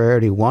got your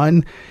Priority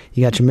One.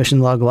 You got your Mission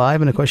Log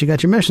Live, and of course, you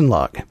got your Mission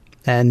Log.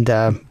 And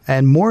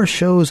more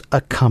shows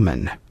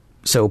a-coming.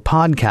 So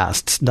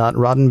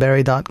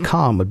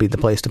podcasts.roddenberry.com would be the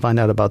place to find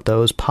out about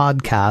those.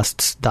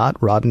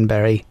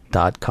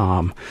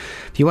 Podcasts.roddenberry.com.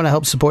 If you want to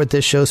help support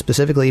this show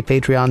specifically,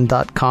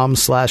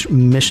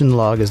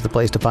 patreon.com/missionlog is the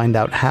place to find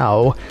out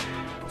how.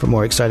 For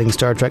more exciting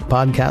Star Trek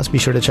podcasts, be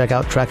sure to check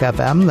out Trek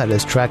FM, that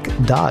is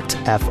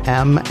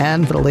trek.fm,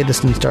 and for the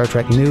latest in Star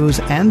Trek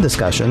news and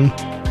discussion,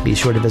 be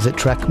sure to visit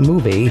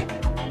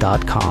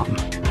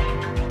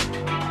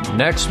trekmovie.com.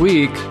 Next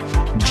week,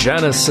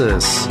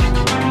 Genesis.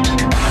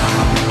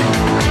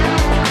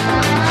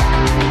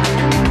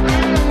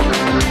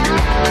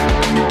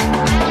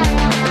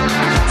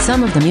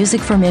 Some of the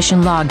music for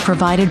Mission Log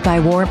provided by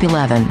Warp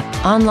 11,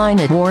 online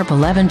at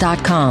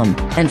warp11.com,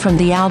 and from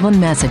the album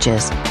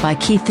Messages by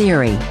Key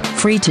Theory,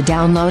 free to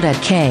download at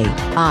kitheory.com.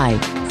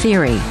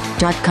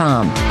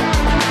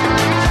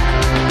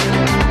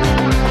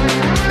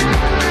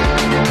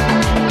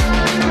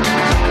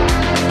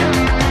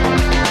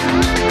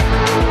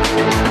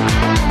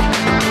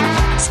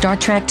 Star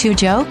Trek II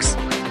jokes?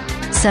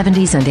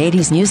 70s and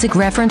 80s music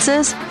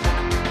references?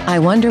 I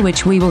wonder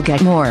which we will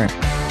get more.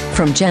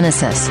 From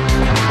Genesis.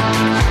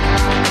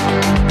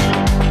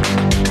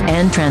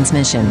 And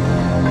transmission.